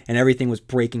game, and everything was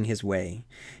breaking his way.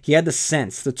 He had the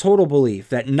sense, the total belief,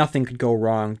 that nothing could go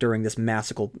wrong during this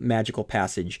magical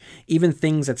passage. Even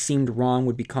things that seemed wrong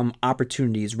would become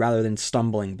opportunities rather than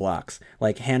stumbling blocks,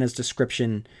 like Hannah's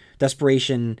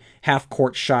desperation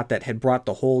half-court shot that had brought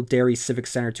the whole Derry Civic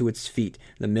Center to its feet,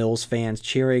 the Mills fans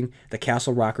cheering, the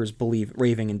Castle Rockers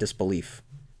raving in disbelief.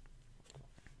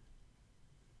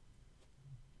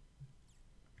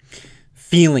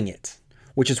 Feeling it.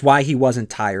 Which is why he wasn't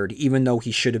tired, even though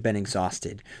he should have been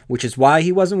exhausted. Which is why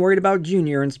he wasn't worried about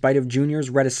Junior in spite of Junior's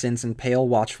reticence and pale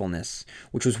watchfulness.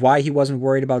 Which was why he wasn't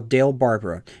worried about Dale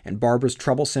Barbara and Barbara's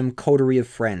troublesome coterie of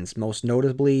friends, most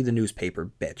notably the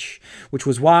newspaper bitch. Which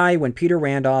was why, when Peter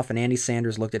Randolph and Andy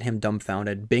Sanders looked at him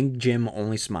dumbfounded, Big Jim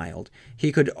only smiled.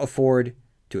 He could afford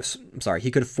to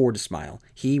smile.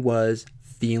 He was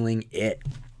feeling it.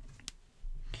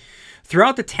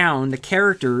 Throughout the town, the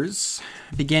characters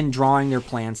begin drawing their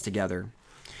plans together.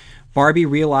 Barbie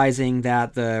realizing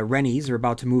that the Rennies are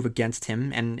about to move against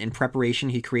him, and in preparation,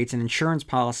 he creates an insurance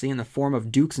policy in the form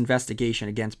of Duke's investigation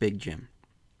against Big Jim.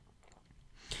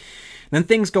 Then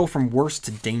things go from worse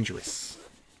to dangerous.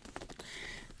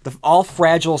 The all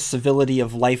fragile civility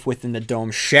of life within the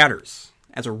dome shatters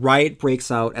as a riot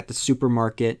breaks out at the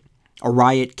supermarket, a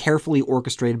riot carefully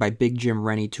orchestrated by Big Jim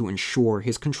Rennie to ensure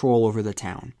his control over the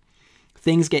town.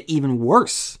 Things get even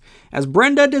worse as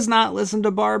Brenda does not listen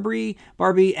to Barbie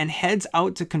and heads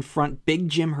out to confront Big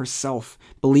Jim herself,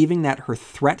 believing that her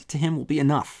threat to him will be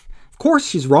enough. Of course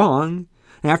she's wrong,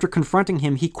 and after confronting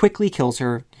him, he quickly kills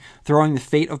her, throwing the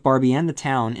fate of Barbie and the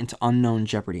town into unknown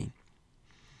jeopardy.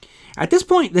 At this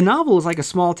point, the novel is like a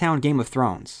small-town Game of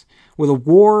Thrones, with a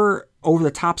war over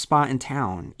the top spot in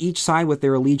town, each side with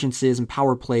their allegiances and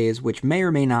power plays which may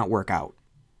or may not work out.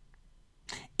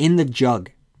 In the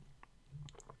Jug.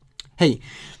 Hey,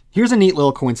 here's a neat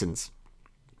little coincidence,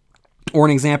 or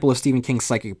an example of Stephen King's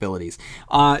psychic abilities.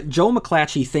 Joe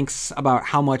McClatchy thinks about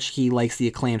how much he likes the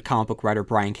acclaimed comic book writer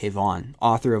Brian K. Vaughan,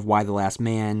 author of Y the Last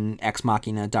Man, Ex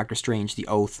Machina, Doctor Strange, The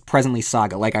Oath, presently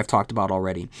Saga, like I've talked about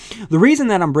already. The reason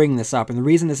that I'm bringing this up, and the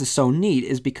reason this is so neat,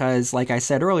 is because, like I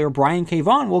said earlier, Brian K.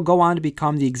 Vaughan will go on to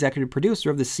become the executive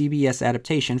producer of the CBS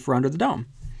adaptation for Under the Dome.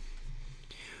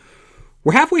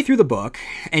 We're halfway through the book,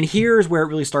 and here's where it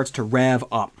really starts to rev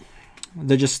up.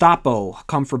 The Gestapo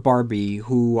come for Barbie,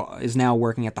 who is now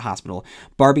working at the hospital.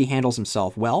 Barbie handles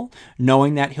himself well,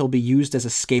 knowing that he'll be used as a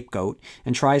scapegoat,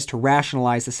 and tries to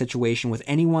rationalize the situation with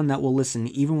anyone that will listen,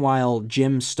 even while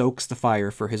Jim stokes the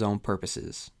fire for his own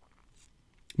purposes.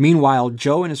 Meanwhile,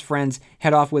 Joe and his friends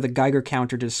head off with a Geiger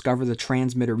counter to discover the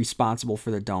transmitter responsible for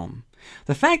the dome.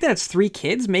 The fact that it's 3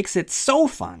 kids makes it so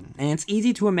fun, and it's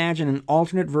easy to imagine an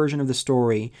alternate version of the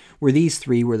story where these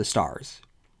 3 were the stars.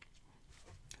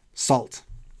 Salt.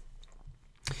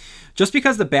 Just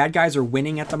because the bad guys are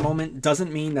winning at the moment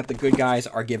doesn't mean that the good guys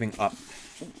are giving up.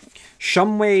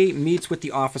 Shumway meets with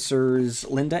the officers,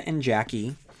 Linda and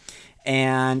Jackie,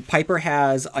 and Piper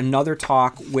has another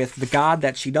talk with the god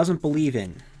that she doesn't believe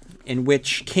in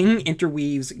which King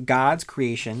interweaves God's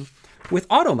creation with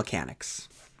auto mechanics.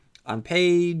 On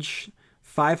page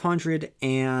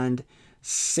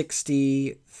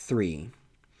 563.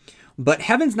 But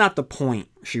heaven's not the point,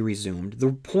 she resumed.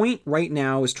 The point right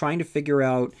now is trying to figure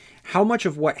out how much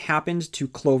of what happened to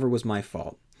Clover was my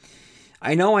fault.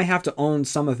 I know I have to own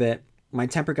some of it. My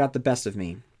temper got the best of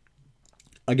me.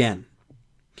 Again,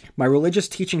 my religious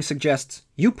teaching suggests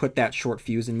you put that short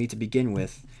fuse in me to begin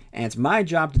with, and it's my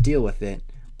job to deal with it,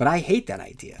 but I hate that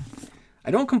idea. I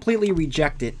don't completely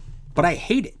reject it, but I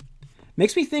hate it.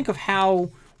 Makes me think of how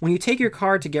when you take your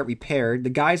car to get repaired, the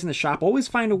guys in the shop always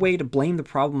find a way to blame the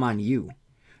problem on you.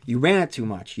 You ran it too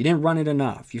much. You didn't run it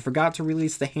enough. You forgot to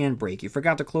release the handbrake. You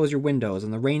forgot to close your windows,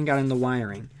 and the rain got in the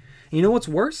wiring. And you know what's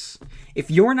worse?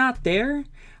 If you're not there,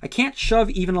 I can't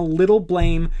shove even a little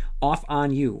blame off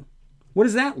on you. What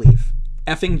does that leave?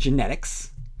 Effing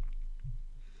genetics.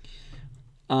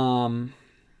 And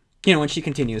she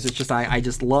continues, it's just, I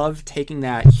just love taking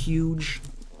that huge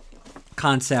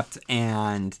concept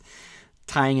and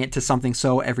tying it to something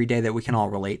so everyday that we can all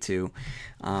relate to.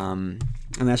 And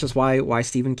that's just why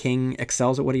Stephen King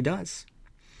excels at what he does.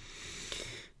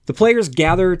 The players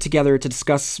gather together to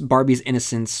discuss Barbie's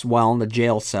innocence while in the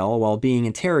jail cell. While being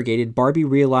interrogated, Barbie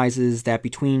realizes that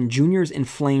between Junior's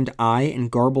inflamed eye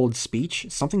and garbled speech,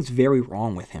 something's very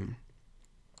wrong with him.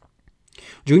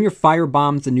 Junior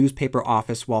firebombs the newspaper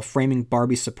office while framing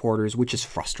Barbie's supporters, which is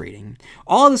frustrating.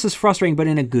 All of this is frustrating, but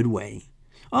in a good way.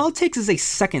 All it takes is a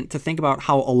second to think about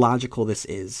how illogical this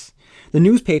is. The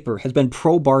newspaper has been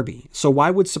pro-Barbie, so why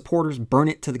would supporters burn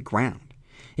it to the ground?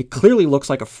 It clearly looks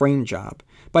like a frame job,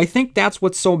 but I think that's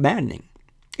what's so maddening.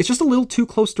 It's just a little too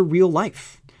close to real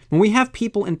life. When we have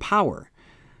people in power,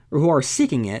 or who are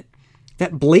seeking it,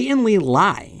 that blatantly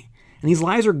lie, and these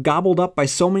lies are gobbled up by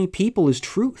so many people as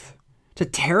truth. It's a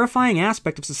terrifying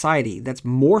aspect of society that's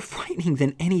more frightening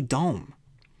than any dome.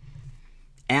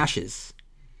 Ashes.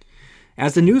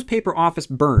 As the newspaper office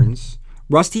burns,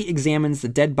 Rusty examines the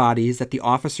dead bodies that the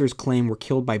officers claim were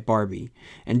killed by Barbie,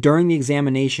 and during the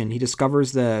examination, he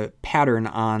discovers the pattern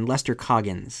on Lester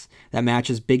Coggins that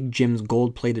matches Big Jim's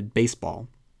gold-plated baseball.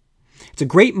 It's a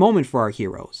great moment for our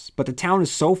heroes, but the town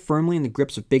is so firmly in the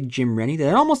grips of Big Jim Rennie that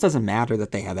it almost doesn't matter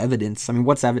that they have evidence. I mean,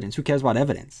 what's evidence? Who cares about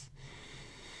evidence?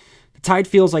 The tide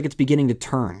feels like it's beginning to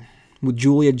turn, with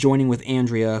Julia joining with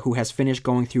Andrea, who has finished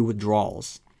going through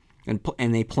withdrawals,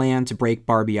 and they plan to break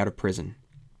Barbie out of prison.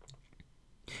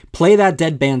 Play that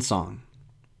dead band song.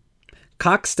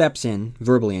 Cox steps in,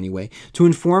 verbally anyway, to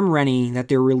inform Rennie that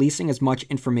they're releasing as much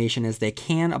information as they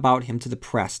can about him to the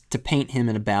press to paint him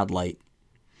in a bad light.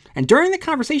 And during the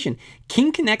conversation,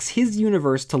 King connects his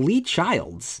universe to Lee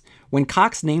Child's when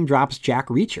Cox name drops Jack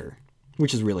Reacher,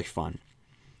 which is really fun.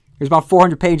 There's about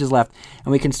 400 pages left,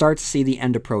 and we can start to see the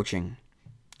end approaching.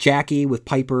 Jackie, with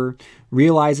Piper,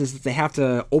 realizes that they have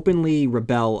to openly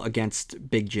rebel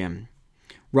against Big Jim.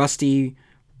 Rusty,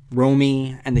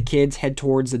 Romy, and the kids head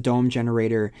towards the dome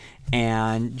generator,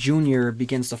 and Junior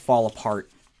begins to fall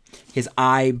apart. His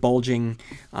eye bulging,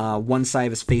 one side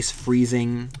of his face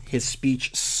freezing, his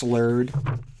speech slurred.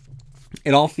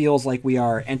 It all feels like we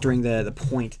are entering the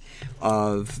point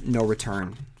of no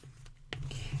return.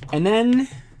 And then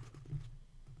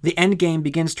the end game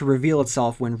begins to reveal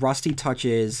itself when Rusty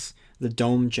touches the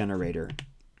dome generator.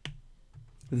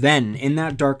 Then, in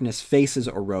that darkness, faces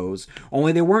arose,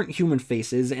 only they weren't human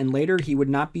faces, and later he would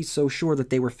not be so sure that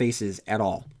they were faces at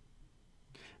all.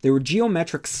 They were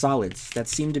geometric solids that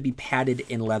seemed to be padded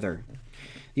in leather.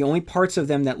 The only parts of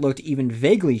them that looked even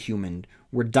vaguely human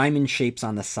were diamond shapes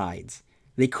on the sides.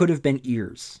 They could have been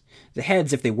ears. The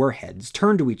heads, if they were heads,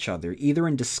 turned to each other, either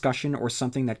in discussion or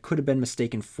something that could have been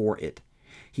mistaken for it.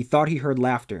 He thought he heard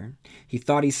laughter. He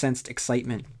thought he sensed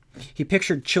excitement. He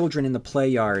pictured children in the play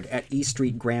yard at E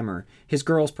Street Grammar, his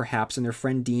girls perhaps, and their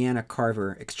friend Deanna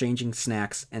Carver exchanging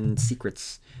snacks and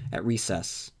secrets at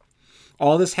recess.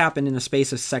 All this happened in a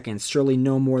space of seconds, surely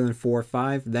no more than 4 or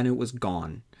 5, then it was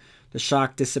gone. The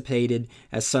shock dissipated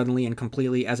as suddenly and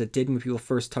completely as it did when people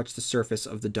first touched the surface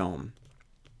of the dome.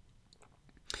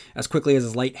 As quickly as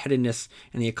his lightheadedness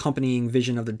and the accompanying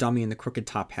vision of the dummy in the crooked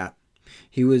top hat.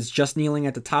 He was just kneeling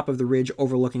at the top of the ridge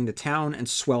overlooking the town and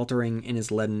sweltering in his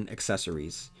leaden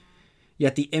accessories.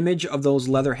 Yet the image of those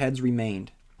leather heads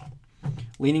remained,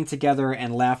 leaning together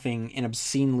and laughing in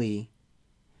obscenely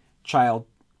childish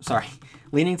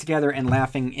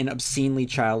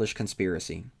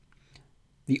conspiracy.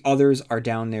 The others are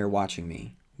down there watching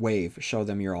me. Wave, show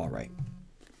them you're all right.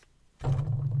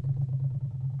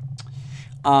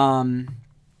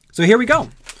 So here we go.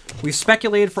 We've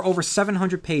speculated for over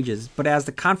 700 pages, but as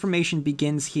the confirmation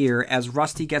begins here, as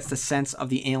Rusty gets the sense of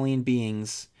the alien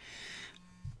beings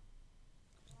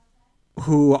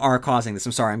who are causing this.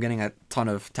 I'm sorry, I'm getting a ton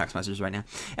of text messages right now.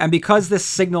 And because this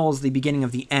signals the beginning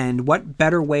of the end, what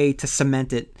better way to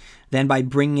cement it than by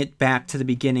bringing it back to the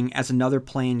beginning as another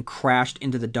plane crashed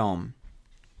into the dome?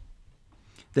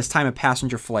 This time a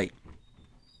passenger flight.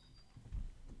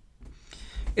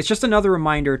 It's just another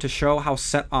reminder to show how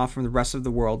set off from the rest of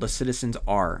the world the citizens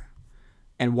are,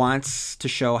 and wants to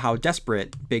show how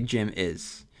desperate Big Jim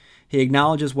is. He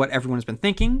acknowledges what everyone has been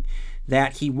thinking,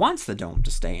 that he wants the dome to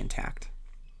stay intact.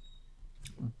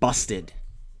 Busted.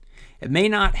 It may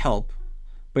not help,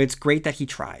 but it's great that he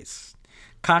tries.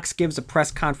 Cox gives a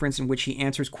press conference in which he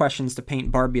answers questions to paint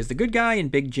Barbie as the good guy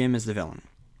and Big Jim as the villain.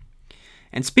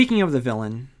 And speaking of the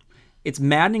villain, it's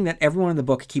maddening that everyone in the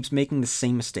book keeps making the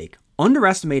same mistake,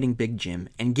 underestimating Big Jim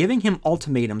and giving him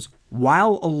ultimatums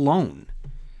while alone.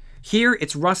 Here,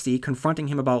 it's Rusty confronting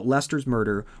him about Lester's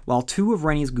murder while 2 of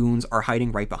Rennie's goons are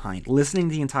hiding right behind, listening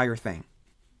to the entire thing.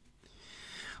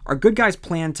 Our good guys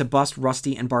plan to bust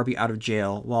Rusty and Barbie out of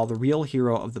jail, while the real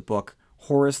hero of the book,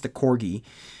 Horace the Corgi,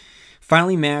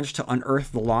 finally managed to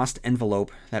unearth the lost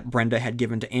envelope that Brenda had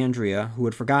given to Andrea, who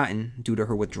had forgotten due to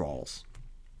her withdrawals.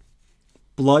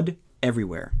 Blood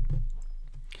everywhere.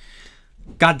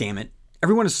 God damn it.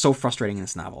 Everyone is so frustrating in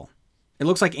this novel. It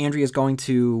looks like Andrea is going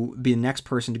to be the next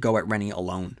person to go at Rennie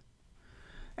alone.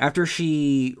 After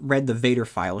she read the Vader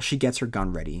file, she gets her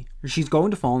gun ready. She's going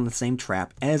to fall in the same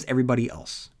trap as everybody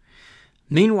else.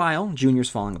 Meanwhile, Junior's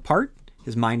falling apart.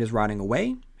 His mind is rotting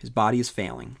away. His body is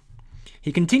failing.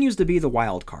 He continues to be the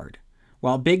wild card,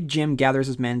 while Big Jim gathers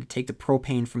his men to take the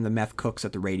propane from the meth cooks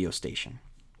at the radio station.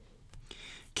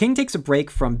 King takes a break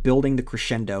from building the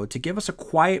crescendo to give us a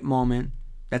quiet moment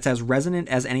that's as resonant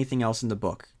as anything else in the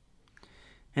book.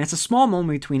 And it's a small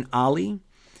moment between Ollie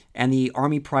and the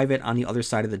army private on the other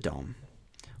side of the dome.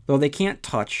 Though they can't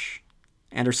touch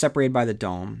and are separated by the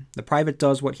dome, the private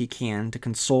does what he can to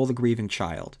console the grieving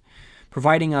child,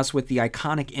 providing us with the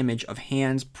iconic image of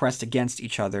hands pressed against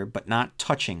each other but not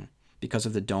touching because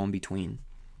of the dome between.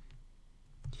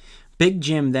 Big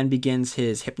Jim then begins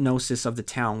his hypnosis of the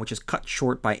town, which is cut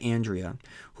short by Andrea,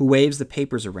 who waves the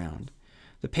papers around.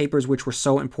 The papers which were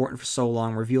so important for so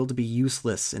long revealed to be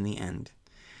useless in the end.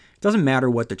 It doesn't matter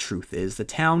what the truth is. The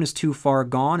town is too far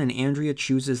gone, and Andrea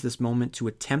chooses this moment to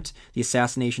attempt the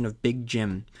assassination of Big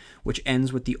Jim, which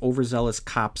ends with the overzealous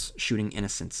cops shooting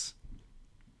innocents.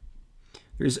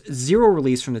 There's zero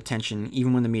release from the tension,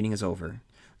 even when the meeting is over.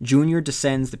 Junior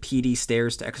descends the PD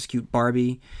stairs to execute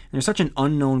Barbie, and there's such an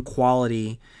unknown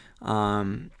quality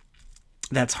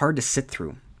that's hard to sit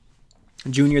through.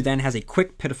 Junior then has a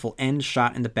quick, pitiful end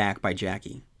shot in the back by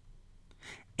Jackie.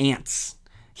 Ants.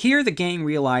 Here the gang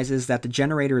realizes that the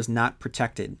generator is not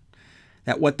protected,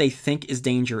 that what they think is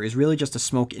danger is really just a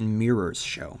smoke and mirrors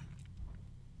show.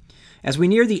 As we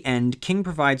near the end, King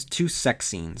provides 2 sex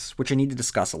scenes, which I need to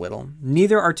discuss a little.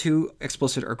 Neither are too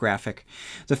explicit or graphic.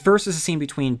 The first is a scene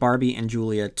between Barbie and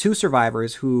Julia, 2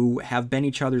 survivors who have been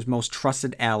each other's most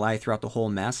trusted ally throughout the whole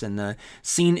mess, and the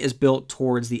scene is built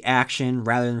towards the action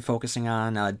rather than focusing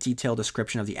on a detailed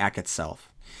description of the act itself.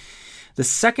 The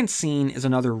second scene is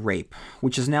another rape,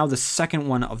 which is now the second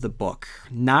one of the book,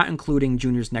 not including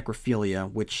Junior's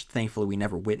necrophilia, which thankfully we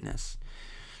never witness.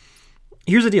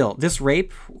 Here's the deal. This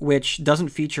rape, which doesn't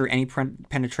feature any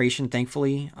penetration,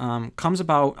 thankfully, comes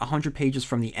about 100 pages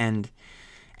from the end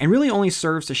and really only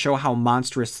serves to show how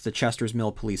monstrous the Chester's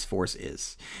Mill police force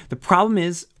is. The problem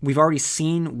is we've already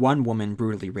seen one woman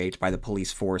brutally raped by the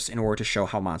police force in order to show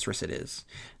how monstrous it is.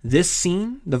 This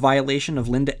scene, the violation of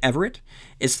Linda Everett,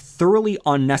 is thoroughly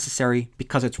unnecessary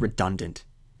because it's redundant.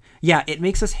 Yeah, it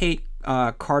makes us hate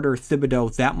Carter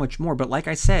Thibodeau that much more, but like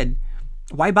I said,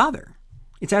 why bother?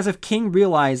 It's as if King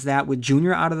realized that with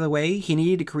Junior out of the way, he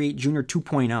needed to create Junior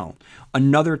 2.0,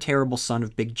 another terrible son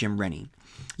of Big Jim Rennie.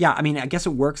 Yeah, I mean, I guess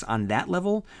it works on that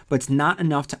level, but it's not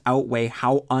enough to outweigh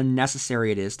how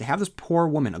unnecessary it is to have this poor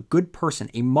woman, a good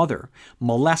person, a mother,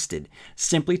 molested,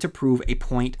 simply to prove a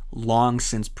point long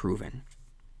since proven.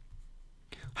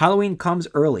 Halloween comes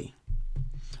early.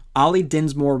 Ollie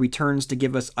Dinsmore returns to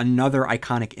give us another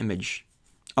iconic image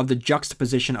of the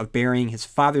juxtaposition of burying his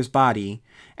father's body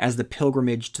as the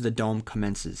pilgrimage to the dome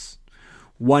commences.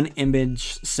 One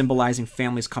image symbolizing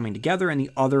families coming together and the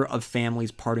other of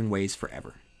families parting ways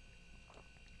forever.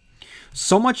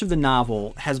 So much of the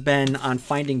novel has been on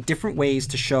finding different ways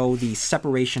to show the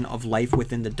separation of life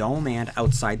within the dome and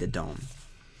outside the dome.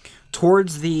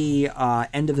 Towards the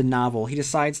end of the novel, he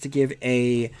decides to give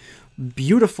a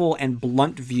beautiful and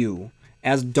blunt view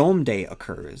as Dome Day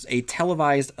occurs, a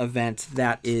televised event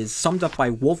that is summed up by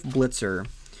Wolf Blitzer,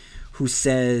 who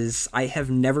says, "I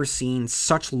have never seen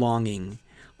such longing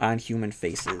on human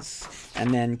faces."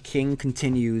 And then King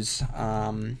continues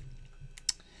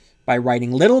by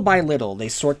writing, "Little by little, they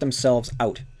sort themselves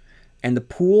out, and the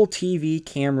pool TV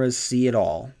cameras see it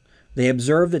all. They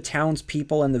observe the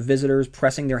townspeople and the visitors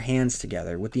pressing their hands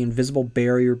together with the invisible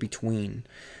barrier between.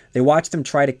 They watch them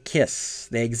try to kiss.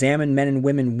 They examine men and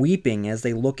women weeping as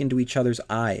they look into each other's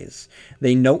eyes.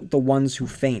 They note the ones who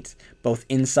faint, both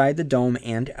inside the dome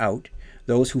and out,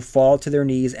 those who fall to their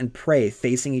knees and pray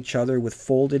facing each other with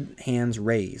folded hands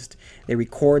raised. They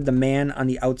record the man on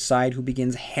the outside who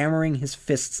begins hammering his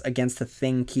fists against the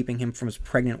thing keeping him from his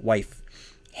pregnant wife,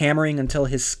 hammering until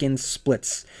his skin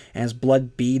splits and his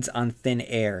blood beads on thin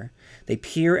air. They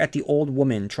peer at the old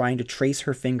woman trying to trace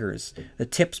her fingers, the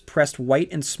tips pressed white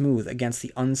and smooth against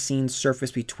the unseen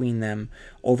surface between them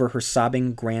over her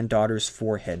sobbing granddaughter's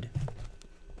forehead.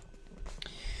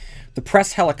 The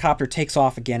press helicopter takes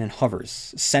off again and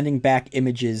hovers, sending back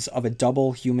images of a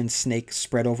double human snake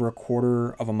spread over a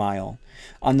quarter of a mile.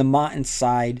 On the mountain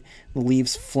side, the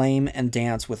leaves flame and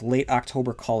dance with late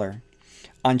October color.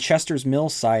 On Chester's Mill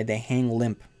side, they hang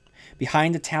limp.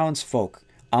 Behind the townsfolk,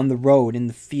 on the road, in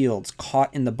the fields,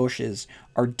 caught in the bushes,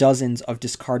 are dozens of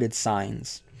discarded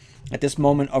signs. At this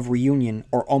moment of reunion,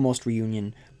 or almost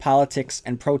reunion, politics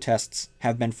and protests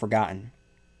have been forgotten.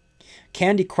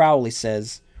 Candy Crowley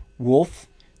says, "Wolf,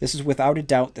 this is without a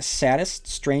doubt the saddest,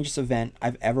 strangest event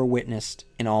I've ever witnessed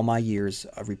in all my years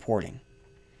of reporting."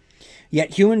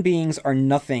 Yet human beings are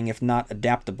nothing if not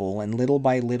adaptable, and little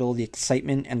by little the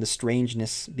excitement and the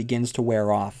strangeness begins to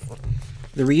wear off.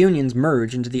 The reunions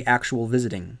merge into the actual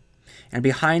visiting, and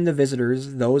behind the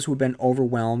visitors, those who have been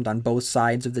overwhelmed on both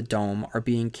sides of the dome are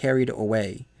being carried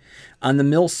away. On the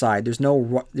mill side, there's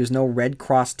no Red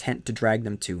Cross tent to drag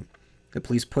them to. The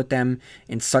police put them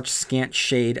in such scant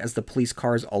shade as the police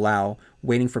cars allow,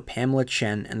 waiting for Pamela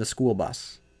Chen and the school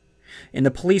bus. In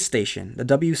the police station, the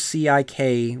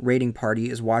WCIK raiding party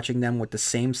is watching them with the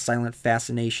same silent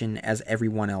fascination as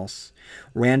everyone else.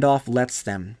 Randolph lets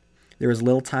them. There is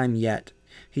little time yet.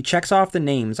 He checks off the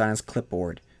names on his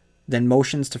clipboard, then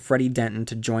motions to Freddie Denton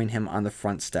to join him on the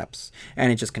front steps.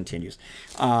 And it just continues.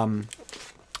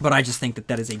 But I just think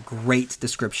that is a great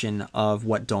description of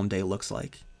what Dome Day looks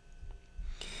like.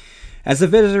 As the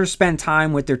visitors spend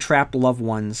time with their trapped loved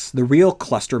ones, the real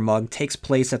cluster mug takes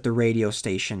place at the radio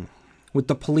station. With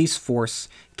the police force,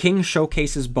 King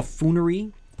showcases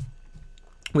buffoonery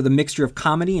with a mixture of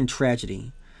comedy and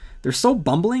tragedy. They're so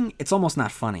bumbling, it's almost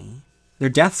not funny. Their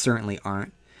deaths certainly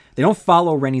aren't. They don't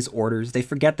follow Rennie's orders. They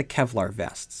forget the Kevlar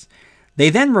vests. They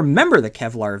then remember the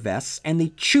Kevlar vests, and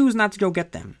they choose not to go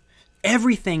get them.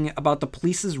 Everything about the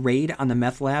police's raid on the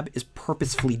meth lab is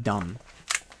purposefully dumb.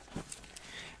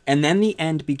 And then the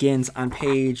end begins on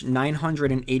page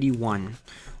 981,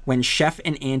 when Chef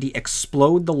and Andy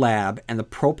explode the lab and the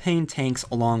propane tanks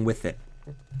along with it.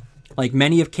 Like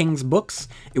many of King's books,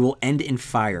 it will end in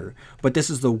fire, but this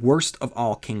is the worst of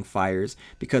all King fires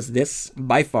because this,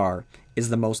 by far, is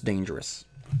the most dangerous.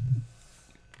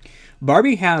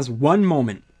 Barbie has one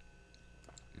moment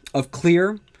of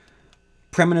clear,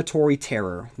 premonitory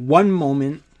terror, one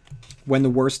moment when the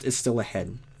worst is still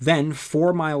ahead. Then,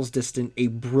 4 miles distant, a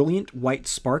brilliant white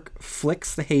spark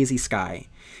flicks the hazy sky,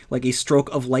 like a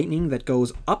stroke of lightning that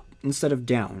goes up instead of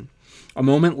down. A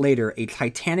moment later, a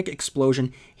titanic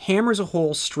explosion hammers a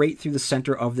hole straight through the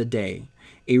center of the day.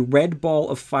 A red ball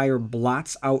of fire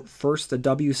blots out first the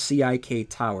WCIK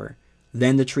tower,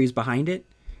 then the trees behind it,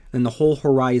 then the whole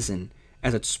horizon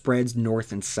as it spreads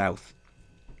north and south.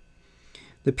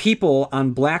 The people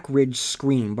on Black Ridge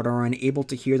scream but are unable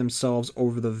to hear themselves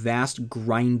over the vast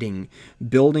grinding,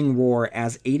 building roar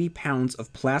as 80 pounds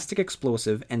of plastic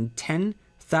explosive and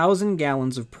 10,000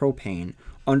 gallons of propane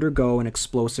undergo an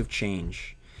explosive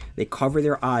change. They cover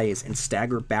their eyes and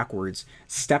stagger backwards,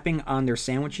 stepping on their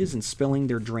sandwiches and spilling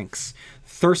their drinks.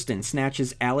 Thurston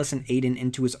snatches Alice and Aiden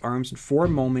into his arms, and for a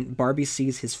moment Barbie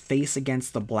sees his face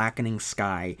against the blackening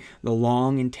sky, the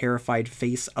long and terrified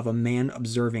face of a man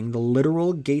observing the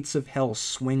literal gates of hell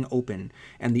swing open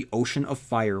and the ocean of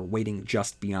fire waiting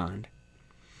just beyond.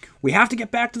 "We have to get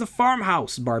back to the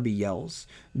farmhouse," Barbie yells.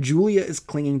 Julia is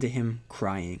clinging to him,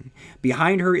 crying.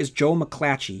 Behind her is Joe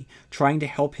McClatchy, trying to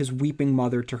help his weeping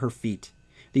mother to her feet.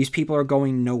 These people are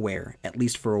going nowhere, at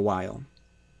least for a while.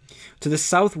 To the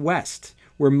southwest,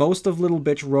 where most of Little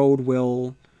Bitch Road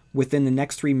will, within the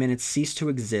next 3 minutes, cease to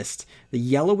exist, the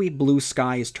yellowy blue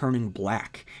sky is turning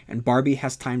black, and Barbie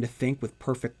has time to think with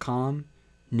perfect calm.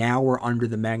 Now we're under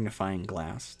the magnifying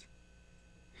glass.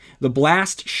 The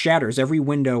blast shatters every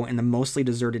window in the mostly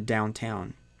deserted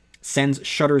downtown, sends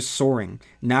shutters soaring,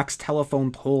 knocks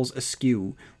telephone poles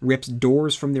askew, rips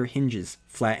doors from their hinges,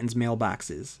 flattens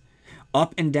mailboxes.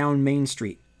 Up and down Main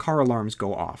Street, car alarms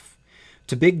go off.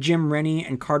 To Big Jim Rennie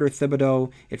and Carter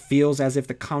Thibodeau, it feels as if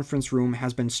the conference room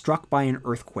has been struck by an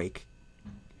earthquake.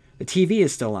 The TV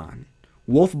is still on.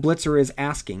 Wolf Blitzer is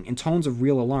asking, in tones of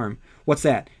real alarm, "What's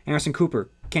that? Anderson Cooper,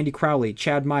 Candy Crowley,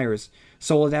 Chad Myers,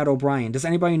 Soledad O'Brien. Does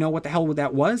anybody know what the hell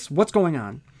that was? What's going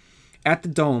on?" At the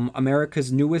Dome,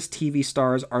 America's newest TV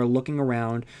stars are looking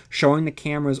around, showing the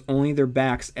cameras only their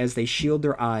backs as they shield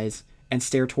their eyes and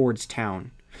stare towards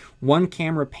town. One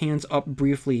camera pans up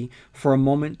briefly for a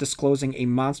moment, disclosing a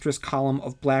monstrous column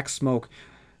of black smoke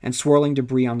and swirling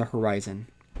debris on the horizon.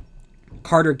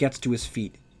 Carter gets to his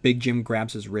feet. Big Jim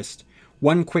grabs his wrist.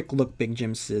 "One quick look," Big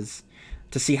Jim says,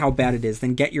 "to see how bad it is.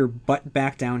 Then get your butt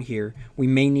back down here. We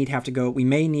may need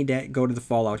to go to the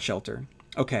fallout shelter."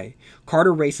 Okay.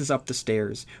 Carter races up the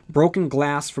stairs. Broken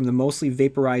glass from the mostly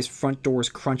vaporized front doors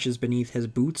crunches beneath his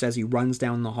boots as he runs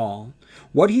down the hall.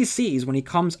 What he sees when he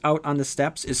comes out on the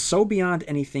steps is so beyond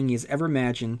anything he has ever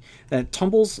imagined that it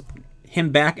tumbles him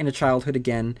back into childhood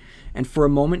again, and for a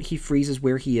moment he freezes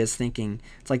where he is, thinking,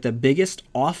 it's like the biggest,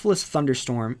 awfulest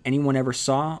thunderstorm anyone ever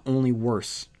saw, only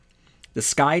worse. The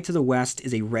sky to the west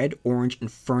is a red-orange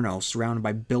inferno surrounded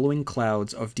by billowing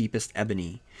clouds of deepest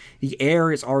ebony. The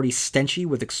air is already stenchy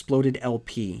with exploded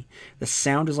LP. The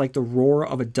sound is like the roar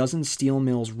of a dozen steel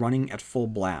mills running at full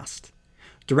blast.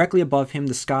 Directly above him,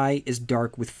 the sky is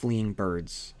dark with fleeing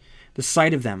birds. The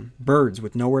sight of them, birds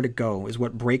with nowhere to go, is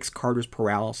what breaks Carter's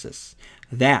paralysis.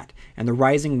 That, and the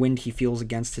rising wind he feels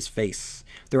against his face.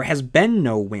 There has been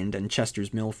no wind in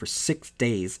Chester's Mill for 6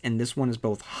 days, and this one is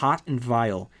both hot and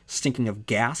vile, stinking of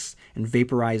gas and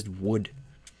vaporized wood.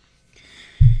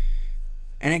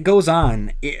 And it goes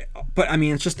on, but I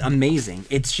mean, it's just amazing.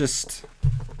 It's just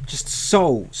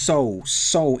so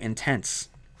intense.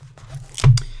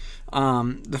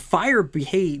 The fire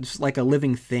behaves like a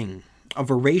living thing, a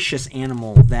voracious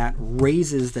animal that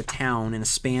raises the town in a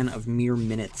span of mere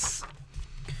minutes.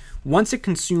 Once it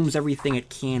consumes everything it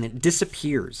can, it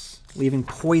disappears, leaving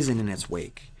poison in its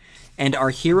wake. And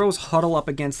our heroes huddle up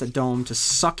against the dome to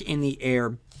suck in the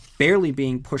air, barely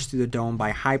being pushed through the dome by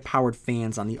high-powered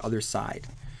fans on the other side.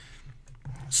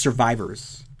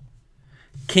 Survivors.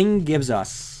 King gives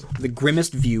us the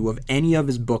grimmest view of any of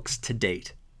his books to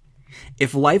date.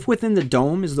 If life within the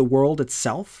dome is the world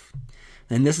itself,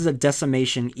 then this is a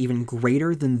decimation even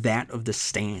greater than that of the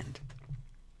Stand.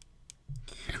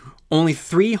 Only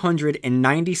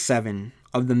 397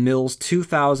 of the mill's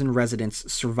 2,000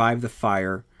 residents survived the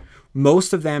fire,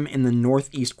 most of them in the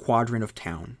northeast quadrant of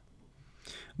town.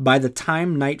 By the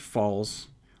time night falls,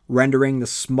 rendering the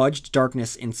smudged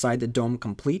darkness inside the dome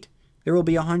complete, there will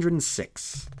be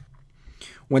 106.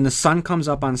 When the sun comes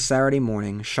up on Saturday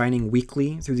morning, shining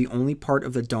weakly through the only part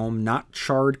of the dome not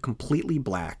charred completely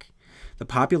black, the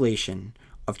population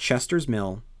of Chester's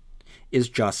Mill is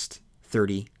just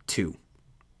 32.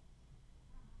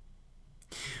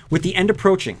 With the end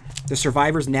approaching, the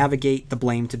survivors navigate the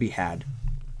blame to be had.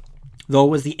 Though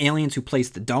it was the aliens who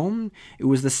placed the dome, it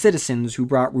was the citizens who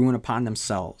brought ruin upon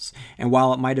themselves. And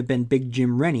while it might have been Big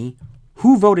Jim Rennie,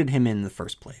 who voted him in the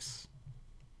first place?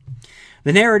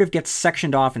 The narrative gets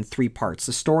sectioned off in 3 parts.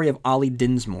 The story of Ollie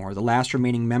Dinsmore, the last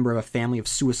remaining member of a family of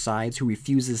suicides who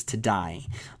refuses to die.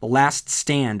 The last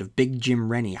stand of Big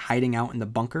Jim Rennie hiding out in the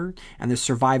bunker, and the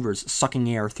survivors sucking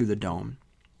air through the dome.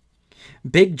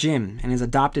 Big Jim and his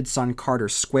adopted son Carter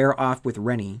square off with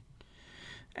Rennie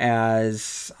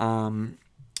as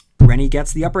Rennie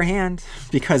gets the upper hand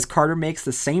because Carter makes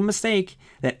the same mistake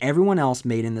that everyone else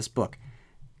made in this book.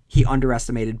 He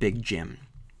underestimated Big Jim.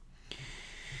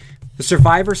 The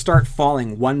survivors start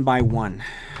falling one by one.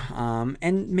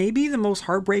 And maybe the most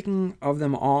heartbreaking of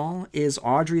them all is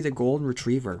Audrey the Golden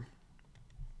Retriever.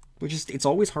 It's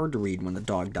always hard to read when the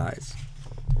dog dies.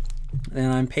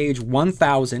 And on page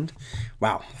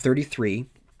 33,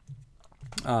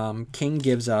 King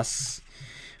gives us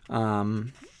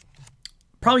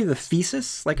probably the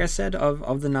thesis, like I said,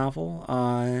 of the novel.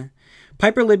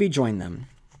 Piper Libby joined them.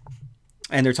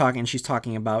 And she's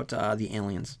talking about the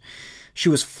aliens. She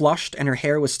was flushed and her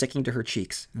hair was sticking to her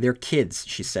cheeks. "They're kids,"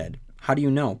 she said. "How do you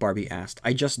know?" Barbie asked.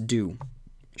 "I just do."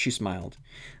 She smiled.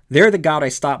 "They're the God I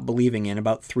stopped believing in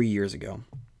about 3 years ago.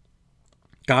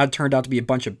 God turned out to be a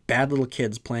bunch of bad little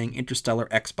kids playing Interstellar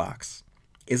Xbox.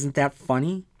 Isn't that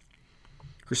funny?"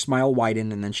 Her smile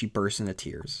widened and then she burst into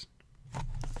tears.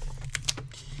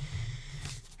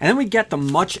 And then we get the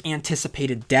much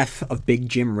anticipated death of Big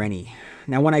Jim Rennie.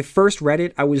 Now, when I first read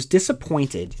it, I was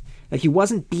disappointed that he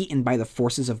wasn't beaten by the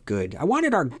forces of good. I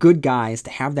wanted our good guys to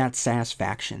have that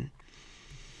satisfaction.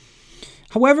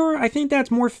 However, I think that's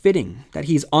more fitting, that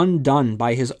he's undone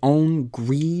by his own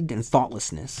greed and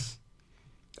thoughtlessness.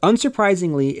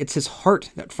 Unsurprisingly, it's his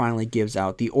heart that finally gives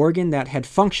out, the organ that had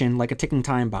functioned like a ticking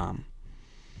time bomb.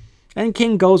 And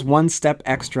King goes one step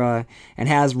extra and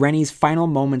has Rennie's final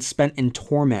moments spent in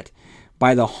torment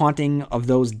by the haunting of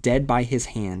those dead by his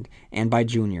hand and by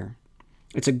Junior.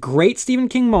 It's a great Stephen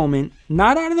King moment,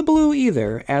 not out of the blue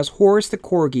either, as Horace the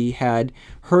Corgi had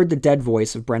heard the dead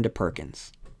voice of Brenda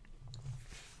Perkins.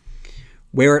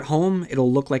 "Wear it home,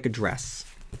 it'll look like a dress."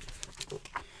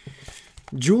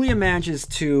 Julia manages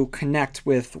to connect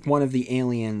with one of the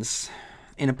aliens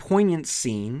in a poignant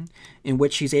scene in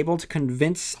which she's able to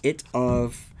convince it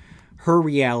of her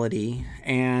reality,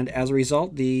 and as a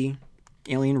result, the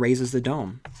alien raises the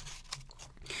dome.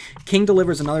 King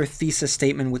delivers another thesis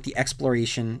statement with the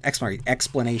explanation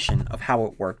of how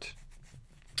it worked.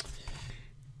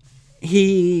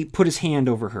 He put his hand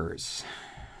over hers.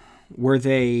 Were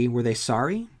they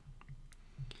sorry?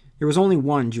 "There was only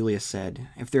one," Julia said.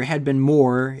 "If there had been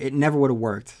more, it never would have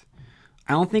worked.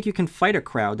 I don't think you can fight a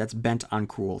crowd that's bent on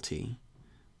cruelty."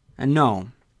 And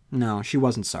no, she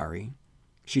wasn't sorry.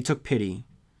 She took pity,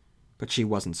 but she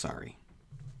wasn't sorry.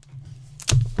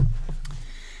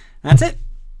 That's it.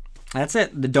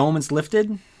 The dome is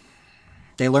lifted.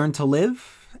 They learn to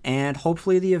live, and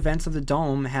hopefully the events of the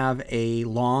dome have a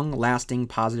long-lasting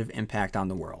positive impact on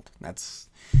the world. That's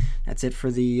it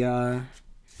for the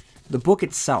book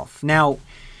itself. Now,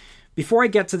 before I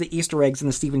get to the Easter eggs and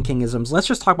the Stephen Kingisms, let's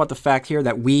just talk about the fact here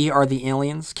that we are the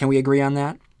aliens. Can we agree on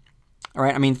that? All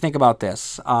right. I mean, think about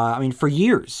this. For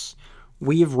years,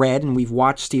 we have read and we've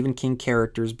watched Stephen King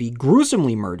characters be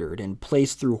gruesomely murdered and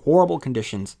placed through horrible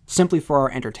conditions simply for our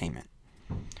entertainment.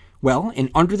 Well, in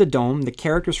Under the Dome, the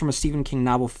characters from a Stephen King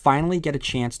novel finally get a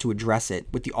chance to address it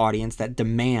with the audience that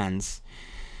demands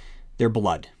their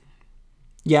blood.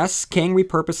 Yes, King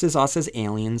repurposes us as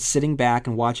aliens, sitting back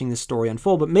and watching this story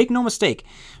unfold, but make no mistake,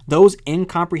 those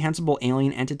incomprehensible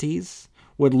alien entities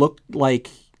would look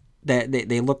like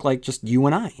they look like just you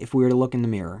and I if we were to look in the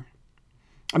mirror.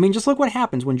 I mean, just look what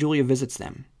happens when Julia visits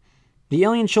them. The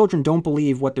alien children don't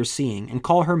believe what they're seeing and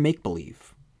call her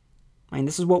make-believe. I mean,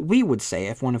 this is what we would say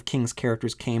if one of King's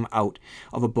characters came out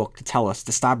of a book to tell us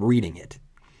to stop reading it.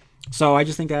 So I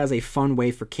just think that is a fun way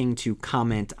for King to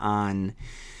comment on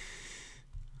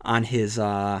his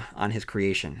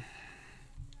creation.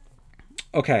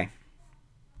 Okay.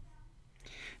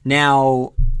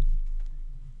 Now,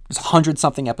 there's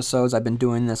 100-something episodes. I've been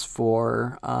doing this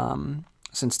for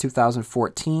since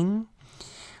 2014.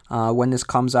 When this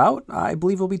comes out, I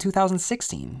believe it'll be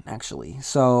 2016, actually.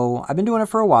 So I've been doing it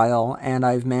for a while, and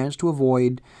I've managed to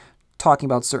avoid talking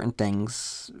about certain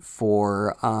things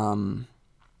for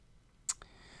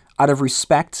out of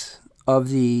respect of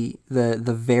the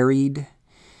varied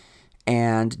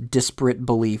and disparate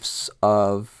beliefs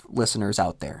of listeners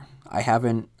out there.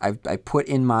 I put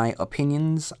in my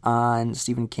opinions on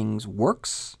Stephen King's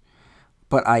works,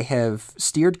 but I have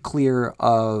steered clear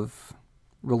of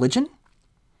religion,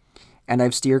 and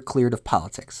I've steered clear of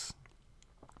politics.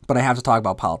 But I have to talk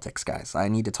about politics, guys. I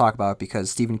need to talk about it because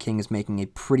Stephen King is making a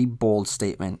pretty bold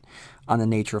statement on the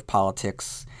nature of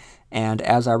politics. And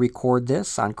as I record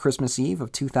this on Christmas Eve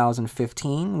of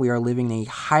 2015, we are living in a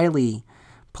highly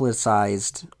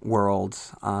politicized world.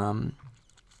 And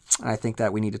I think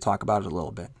that we need to talk about it a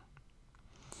little bit.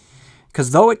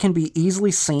 Because though it can be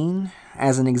easily seen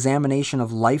as an examination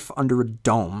of life under a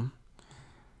dome,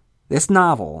 this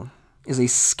novel is a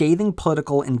scathing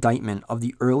political indictment of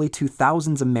the early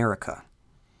 2000s America,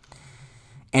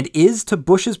 and is to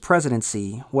Bush's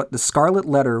presidency what the Scarlet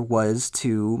Letter was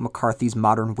to McCarthy's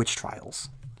modern witch trials.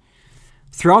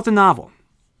 Throughout the novel,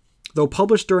 though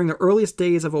published during the earliest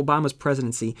days of Obama's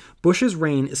presidency, Bush's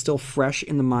reign is still fresh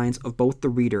in the minds of both the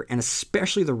reader and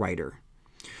especially the writer,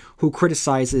 who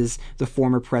criticizes the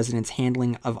former president's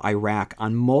handling of Iraq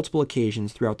on multiple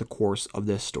occasions throughout the course of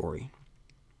this story.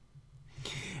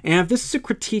 And if this is a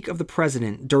critique of the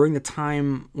president during the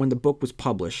time when the book was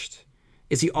published,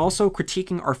 is he also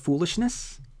critiquing our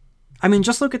foolishness? I mean,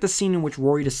 just look at the scene in which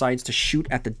Rory decides to shoot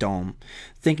at the dome,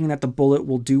 thinking that the bullet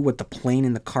will do what the plane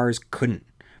and the cars couldn't,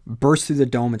 burst through the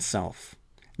dome itself.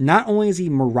 Not only is he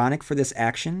moronic for this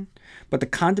action, but the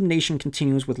condemnation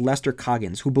continues with Lester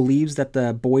Coggins, who believes that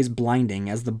the boy's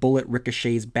blinding as the bullet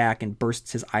ricochets back and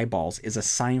bursts his eyeballs is a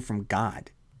sign from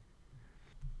God.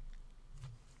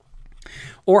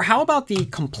 Or how about the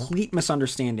complete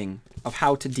misunderstanding of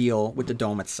how to deal with the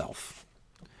dome itself?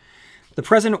 The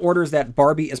president orders that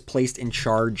Barbie is placed in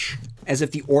charge, as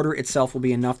if the order itself will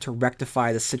be enough to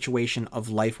rectify the situation of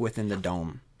life within the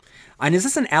dome. And is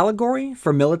this an allegory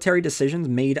for military decisions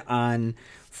made on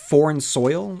foreign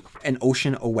soil, an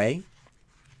ocean away?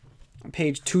 On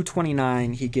page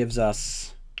 229, he gives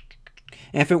us,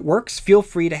 and if it works, feel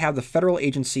free to have the federal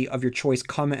agency of your choice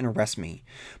come and arrest me.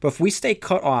 But if we stay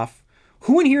cut off,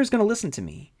 who in here is going to listen to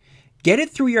me? Get it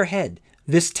through your head.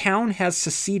 This town has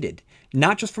seceded,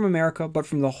 not just from America, but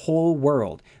from the whole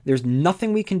world. There's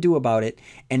nothing we can do about it,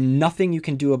 and nothing you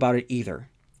can do about it either.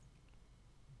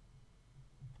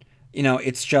 You know,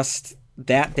 it's just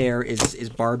that there is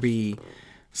Barbie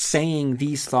saying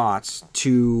these thoughts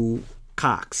to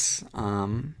Cox.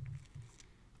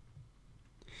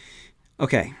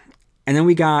 Okay, and then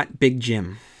we got Big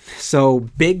Jim. So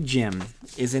Big Jim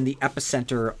is in the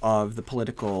epicenter of the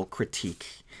political critique,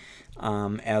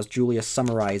 as Julia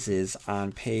summarizes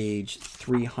on page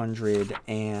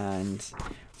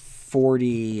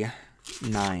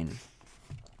 349.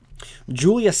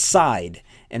 Julia sighed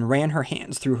and ran her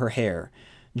hands through her hair.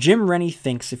 Jim Rennie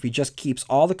thinks if he just keeps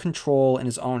all the control in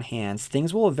his own hands,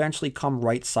 things will eventually come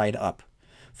right side up.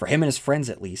 For him and his friends,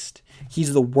 at least.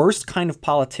 He's the worst kind of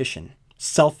politician.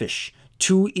 Selfish,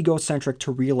 too egocentric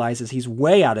to realize he's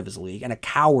way out of his league, and a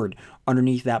coward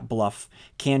underneath that bluff,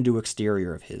 can-do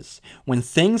exterior of his. When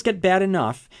things get bad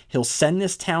enough, he'll send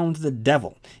this town to the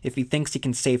devil if he thinks he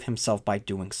can save himself by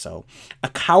doing so. A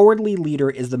cowardly leader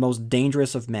is the most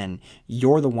dangerous of men.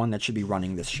 You're the one that should be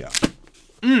running this show.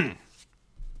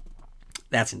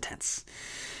 That's intense.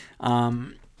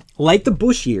 Like the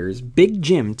Bush years, Big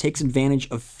Jim takes advantage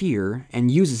of fear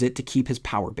and uses it to keep his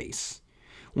power base.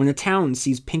 When the town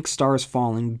sees pink stars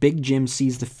falling, Big Jim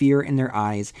sees the fear in their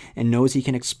eyes and knows he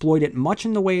can exploit it much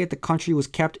in the way that the country was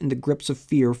kept in the grips of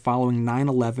fear following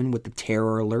 9/11 with the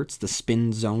terror alerts, the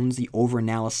spin zones, the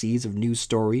over-analyses of news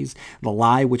stories, the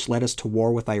lie which led us to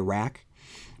war with Iraq.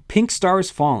 Pink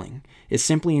stars falling is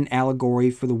simply an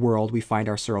allegory for the world we find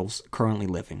ourselves currently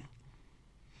living.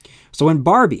 So when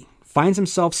Barbie finds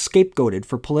himself scapegoated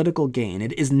for political gain,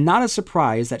 it is not a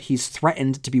surprise that he's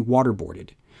threatened to be waterboarded.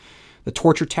 The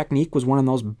torture technique was one of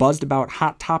those buzzed about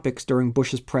hot topics during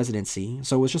Bush's presidency,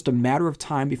 so it was just a matter of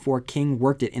time before King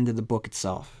worked it into the book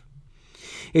itself.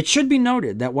 It should be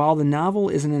noted that while the novel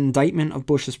is an indictment of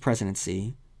Bush's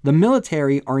presidency, the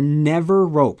military are never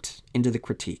roped into the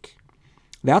critique.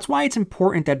 That's why it's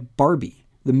important that Barbie,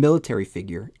 the military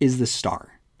figure, is the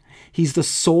star. He's the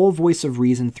sole voice of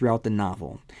reason throughout the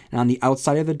novel. And on the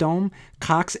outside of the dome,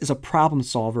 Cox is a problem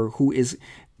solver who is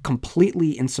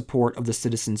completely in support of the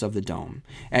citizens of the dome.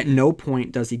 At no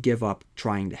point does he give up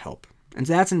trying to help. And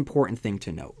so that's an important thing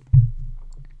to note.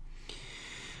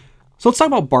 So let's talk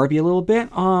about Barbie a little bit.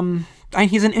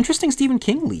 He's an interesting Stephen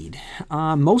King lead.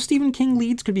 Most Stephen King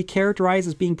leads could be characterized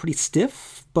as being pretty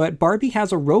stiff, but Barbie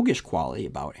has a roguish quality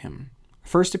about him.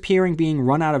 First appearing being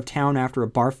run out of town after a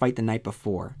bar fight the night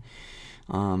before.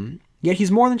 Yet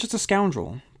he's more than just a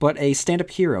scoundrel, but a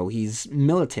stand-up hero. He's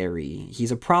military.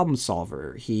 He's a problem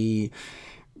solver. He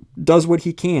does what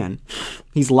he can.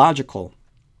 He's logical.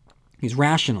 He's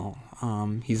rational.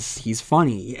 He's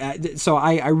funny. So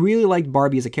I really liked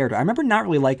Barbie as a character. I remember not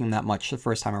really liking him that much the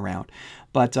first time around,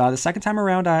 but the second time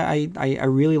around, I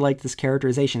really liked this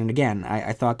characterization. And again,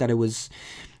 I thought that it was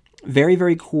very,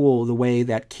 very cool the way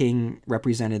that King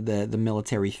represented the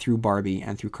military through Barbie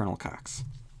and through Colonel Cox.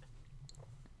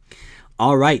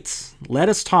 All right, let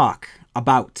us talk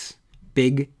about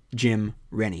Big Jim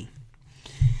Rennie.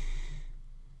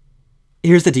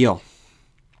 Here's the deal.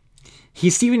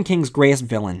 He's Stephen King's greatest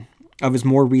villain of his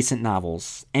more recent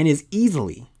novels and is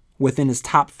easily within his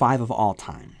top 5 of all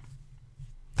time.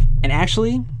 And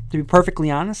actually, to be perfectly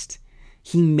honest,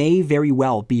 he may very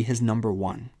well be his number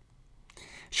 1.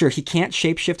 Sure, he can't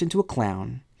shapeshift into a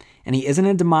clown, and he isn't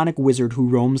a demonic wizard who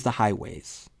roams the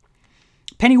highways.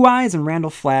 Pennywise and Randall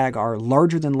Flagg are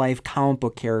larger-than-life comic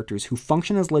book characters who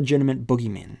function as legitimate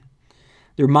boogeymen.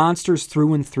 They're monsters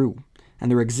through and through,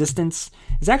 and their existence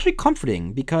is actually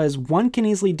comforting because one can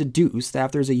easily deduce that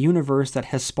if there's a universe that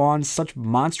has spawned such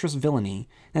monstrous villainy,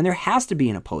 then there has to be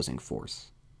an opposing force.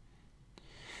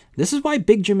 This is why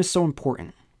Big Jim is so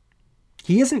important.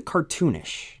 He isn't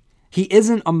cartoonish. He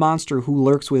isn't a monster who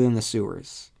lurks within the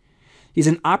sewers. He's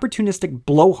an opportunistic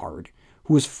blowhard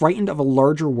who is frightened of a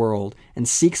larger world and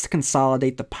seeks to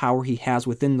consolidate the power he has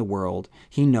within the world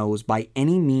he knows by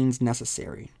any means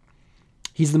necessary.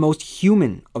 He's the most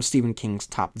human of Stephen King's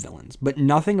top villains, but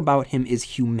nothing about him is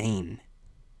humane.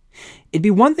 It'd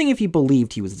be one thing if he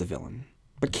believed he was the villain,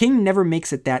 but King never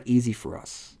makes it that easy for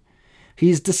us.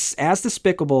 He's as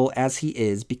despicable as he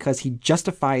is because he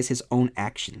justifies his own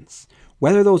actions,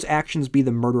 whether those actions be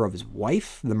the murder of his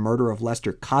wife, the murder of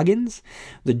Lester Coggins,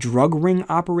 the drug ring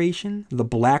operation, the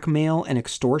blackmail and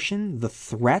extortion, the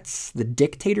threats, the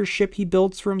dictatorship he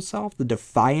builds for himself, the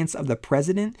defiance of the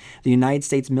president, the United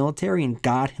States military, and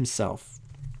God himself.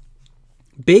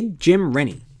 Big Jim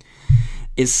Rennie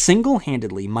is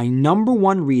single-handedly my number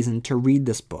 1 reason to read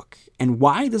this book, and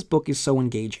why this book is so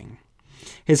engaging.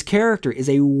 His character is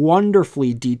a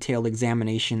wonderfully detailed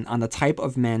examination on the type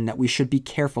of men that we should be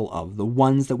careful of, the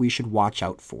ones that we should watch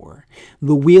out for.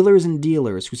 The wheelers and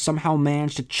dealers who somehow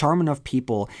manage to charm enough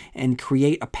people and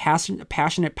create a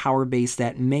passionate power base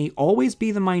that may always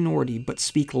be the minority, but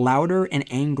speak louder and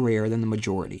angrier than the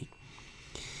majority.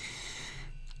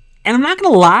 And I'm not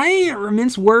going to lie or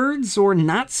mince words or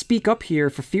not speak up here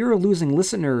for fear of losing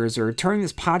listeners or turning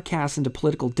this podcast into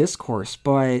political discourse,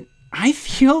 but I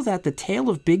feel that the tale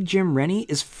of Big Jim Rennie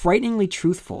is frighteningly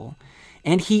truthful,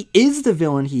 and he is the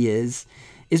villain he is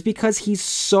because he's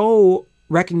so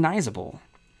recognizable.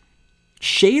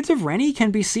 Shades of Rennie can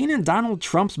be seen in Donald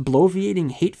Trump's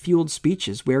bloviating, hate-fueled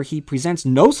speeches where he presents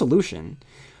no solution,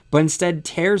 but instead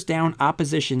tears down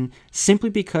opposition simply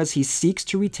because he seeks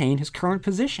to retain his current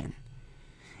position.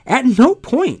 At no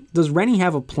point does Rennie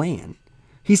have a plan.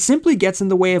 He simply gets in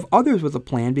the way of others with a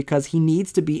plan because he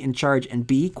needs to be in charge and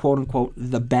be, quote-unquote,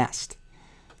 the best.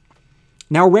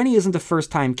 Now, Rennie isn't the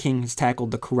first time King has tackled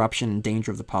the corruption and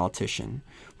danger of the politician.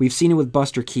 We've seen it with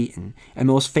Buster Keaton, and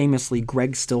most famously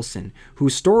Greg Stilson,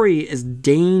 whose story is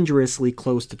dangerously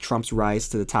close to Trump's rise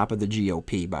to the top of the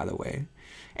GOP, by the way.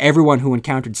 Everyone who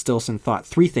encountered Stilson thought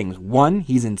 3 things. 1,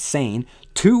 he's insane.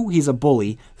 2, he's a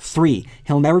bully. 3,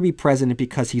 he'll never be president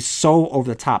because he's so over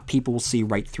the top people will see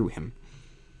right through him.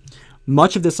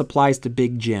 Much of this applies to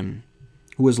Big Jim,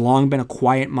 who has long been a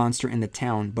quiet monster in the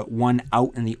town, but one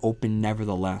out in the open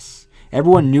nevertheless.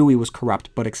 Everyone knew he was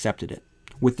corrupt, but accepted it.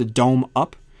 With the dome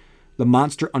up, the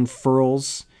monster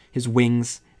unfurls his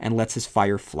wings and lets his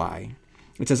fire fly.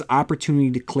 It's his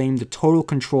opportunity to claim the total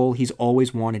control he's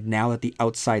always wanted now that the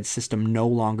outside system no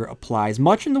longer applies,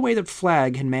 much in the way that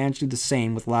Flagg had managed to do the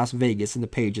same with Las Vegas in the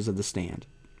pages of The Stand.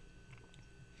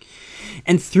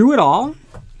 And through it all,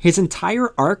 his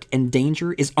entire arc and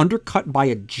danger is undercut by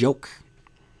a joke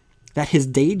that his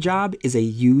day job is a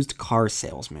used car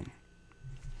salesman.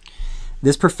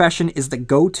 This profession is the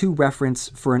go-to reference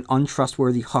for an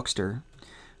untrustworthy huckster,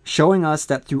 showing us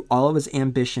that through all of his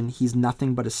ambition, he's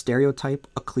nothing but a stereotype,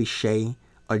 a cliche,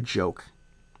 a joke.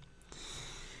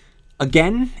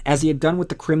 Again, as he had done with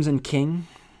the Crimson King,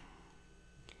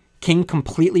 King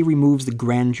completely removes the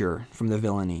grandeur from the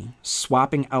villainy,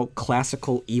 swapping out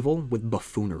classical evil with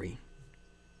buffoonery.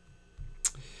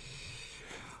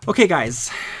 Okay,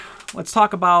 guys, let's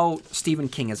talk about Stephen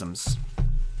Kingisms.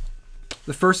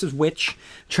 The first is which,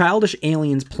 childish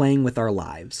aliens playing with our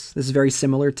lives. This is very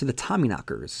similar to the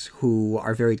Tommyknockers, who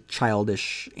are very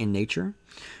childish in nature.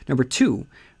 Number 2,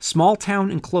 small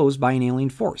town enclosed by an alien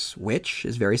force, which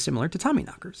is very similar to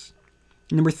Tommyknockers.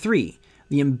 Number 3,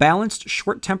 the imbalanced,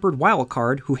 short-tempered wild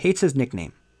card who hates his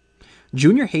nickname.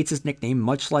 Junior hates his nickname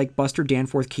much like Buster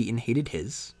Danforth Keaton hated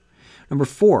his. Number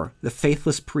 4, the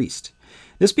faithless priest.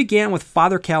 This began with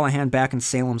Father Callahan back in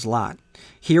Salem's Lot.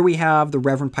 Here we have the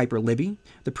Reverend Piper Libby,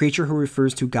 the preacher who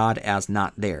refers to God as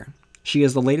not there. She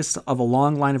is the latest of a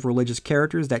long line of religious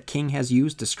characters that King has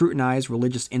used to scrutinize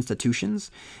religious institutions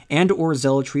and or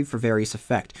zealotry for various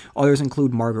effect. Others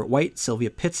include Margaret White, Sylvia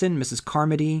Pitson, Mrs.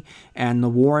 Carmody, and the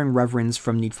warring reverends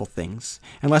from Needful Things.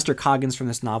 And Lester Coggins from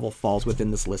this novel falls within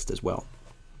this list as well.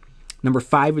 Number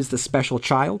 5 is The Special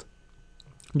Child.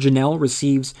 Janelle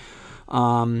receives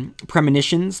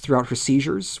premonitions throughout her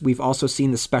seizures. We've also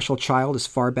seen the special child as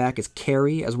far back as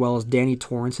Carrie, as well as Danny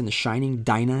Torrance in The Shining,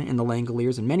 Dinah in The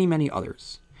Langoliers, and many, many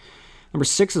others. Number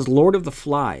 6 is Lord of the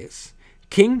Flies.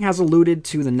 King has alluded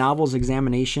to the novel's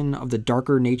examination of the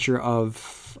darker nature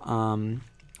of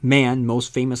man,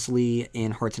 most famously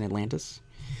in Hearts in Atlantis.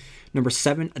 Number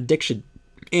 7, Addiction.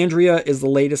 Andrea is the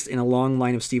latest in a long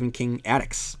line of Stephen King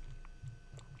addicts.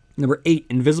 Number 8,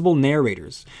 invisible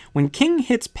narrators. When King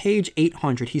hits page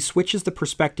 800, he switches the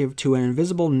perspective to an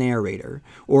invisible narrator,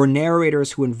 or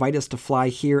narrators who invite us to fly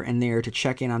here and there to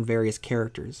check in on various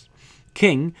characters.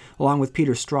 King, along with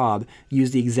Peter Straub,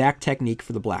 used the exact technique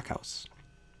for the Black House.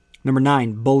 Number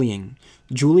 9, bullying.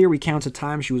 Julia recounts a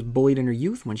time she was bullied in her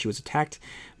youth when she was attacked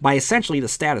by essentially the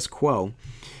status quo,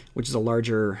 which is a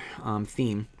larger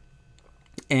theme.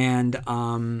 And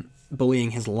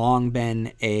bullying has long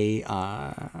been a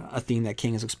theme that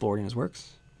King has explored in his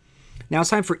works. Now it's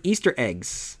time for Easter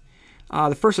eggs.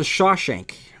 The first is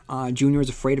Shawshank. Junior is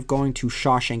afraid of going to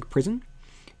Shawshank Prison.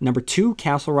 Number 2,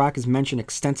 Castle Rock is mentioned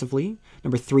extensively.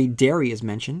 Number 3, Derry is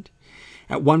mentioned.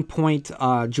 At one point,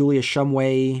 Julia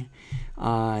Shumway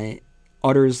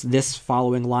utters this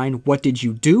following line, "What did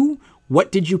you do? What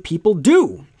did you people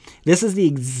do?" This is the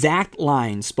exact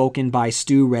line spoken by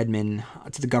Stu Redman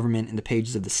to the government in the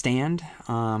pages of The Stand,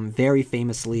 very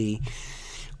famously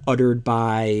uttered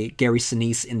by Gary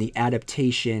Sinise in the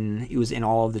adaptation. It was in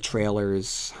all of the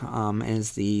trailers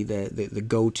as the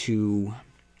go-to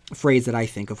phrase that I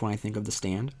think of when I think of The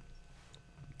Stand.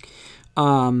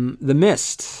 The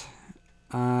Mist.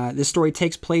 This story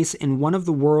takes place in one of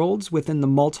the worlds within the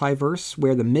multiverse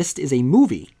where The Mist is a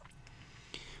movie.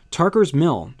 Tarker's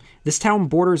Mill. This town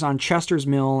borders on Chester's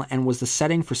Mill and was the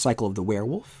setting for Cycle of the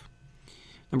Werewolf.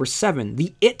 Number 7,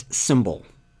 the It symbol.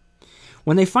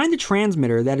 When they find the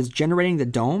transmitter that is generating the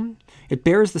dome, it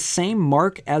bears the same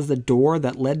mark as the door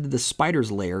that led to the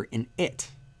spider's lair in It.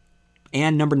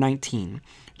 And number 19,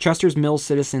 Chester's Mill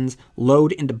citizens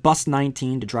load into Bus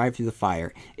 19 to drive through the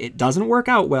fire. It doesn't work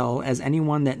out well, as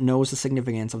anyone that knows the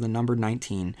significance of the number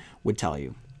 19 would tell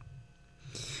you.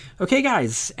 Okay,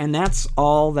 guys, and that's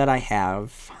all that I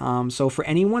have. So for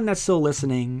anyone that's still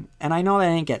listening, and I know that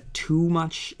I didn't get too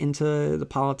much into the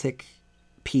politic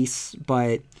piece,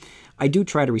 but I do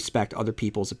try to respect other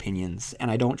people's opinions, and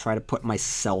I don't try to put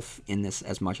myself in this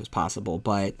as much as possible,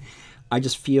 but I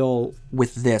just feel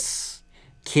with this,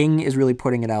 King is really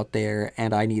putting it out there,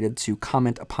 and I needed to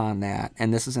comment upon that,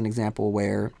 and this is an example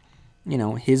where, you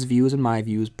know, his views and my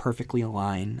views perfectly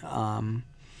align.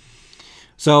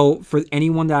 So for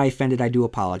anyone that I offended, I do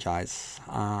apologize.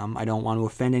 I don't want to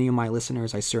offend any of my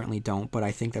listeners. I certainly don't, but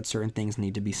I think that certain things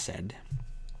need to be said.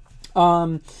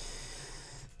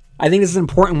 I think this is an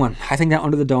important one. I think that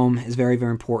Under the Dome is very, very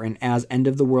important. As end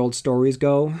of the world stories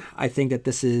go, I think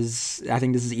this is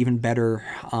even better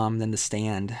than The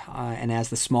Stand. And as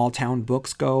the small town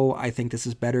books go, I think this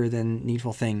is better than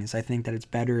Needful Things. I think that it's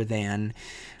better than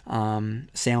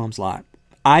Salem's Lot.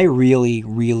 I really,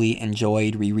 really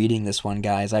enjoyed rereading this one,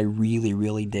 guys. I really,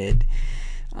 really did.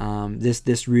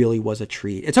 This really was a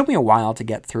treat. It took me a while to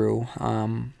get through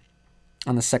on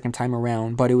the second time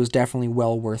around, but it was definitely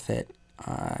well worth it.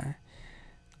 I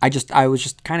was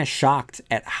just kind of shocked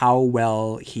at how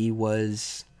well he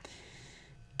was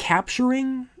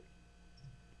capturing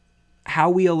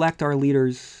how we elect our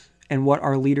leaders and what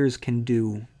our leaders can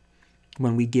do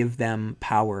when we give them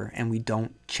power and we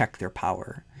don't check their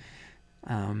power.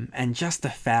 And just the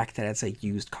fact that it's a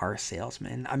used car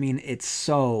salesman. I mean, it's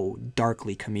so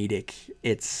darkly comedic.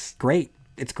 It's great.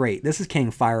 It's great. This is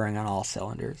King firing on all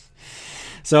cylinders.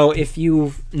 So if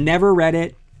you've never read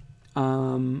it,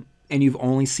 and you've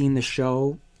only seen the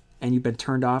show and you've been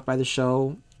turned off by the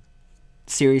show,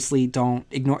 seriously, don't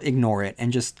ignore it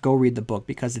and just go read the book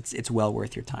because it's well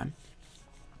worth your time.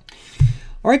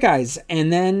 All right, guys.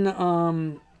 And then,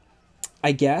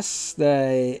 I guess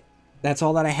that's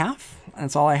all that I have.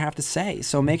 That's all I have to say.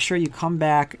 So make sure you come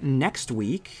back next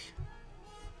week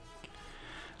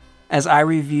as I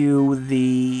review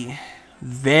the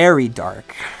very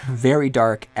dark,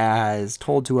 as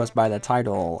told to us by the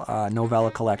title, novella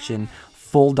collection,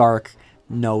 Full Dark,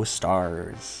 No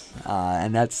Stars.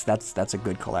 And that's a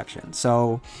good collection.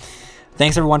 So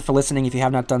thanks everyone for listening. If you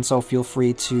have not done so, feel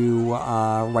free to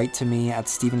write to me at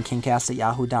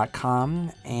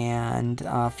stephenkingcast@yahoo.com,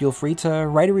 and feel free to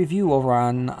write a review over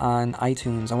on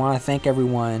iTunes. I want to thank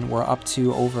everyone. We're up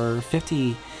to over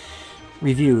 50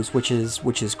 reviews, which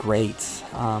is great.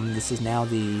 This is now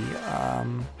the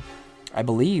I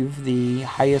believe the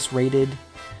highest rated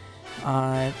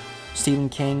Stephen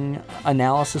King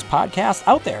analysis podcast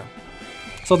out there.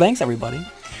 So thanks everybody.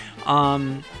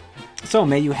 So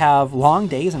may you have long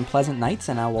days and pleasant nights,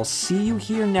 and I will see you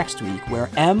here next week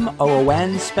where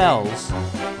MOON spells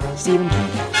Stephen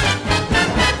King.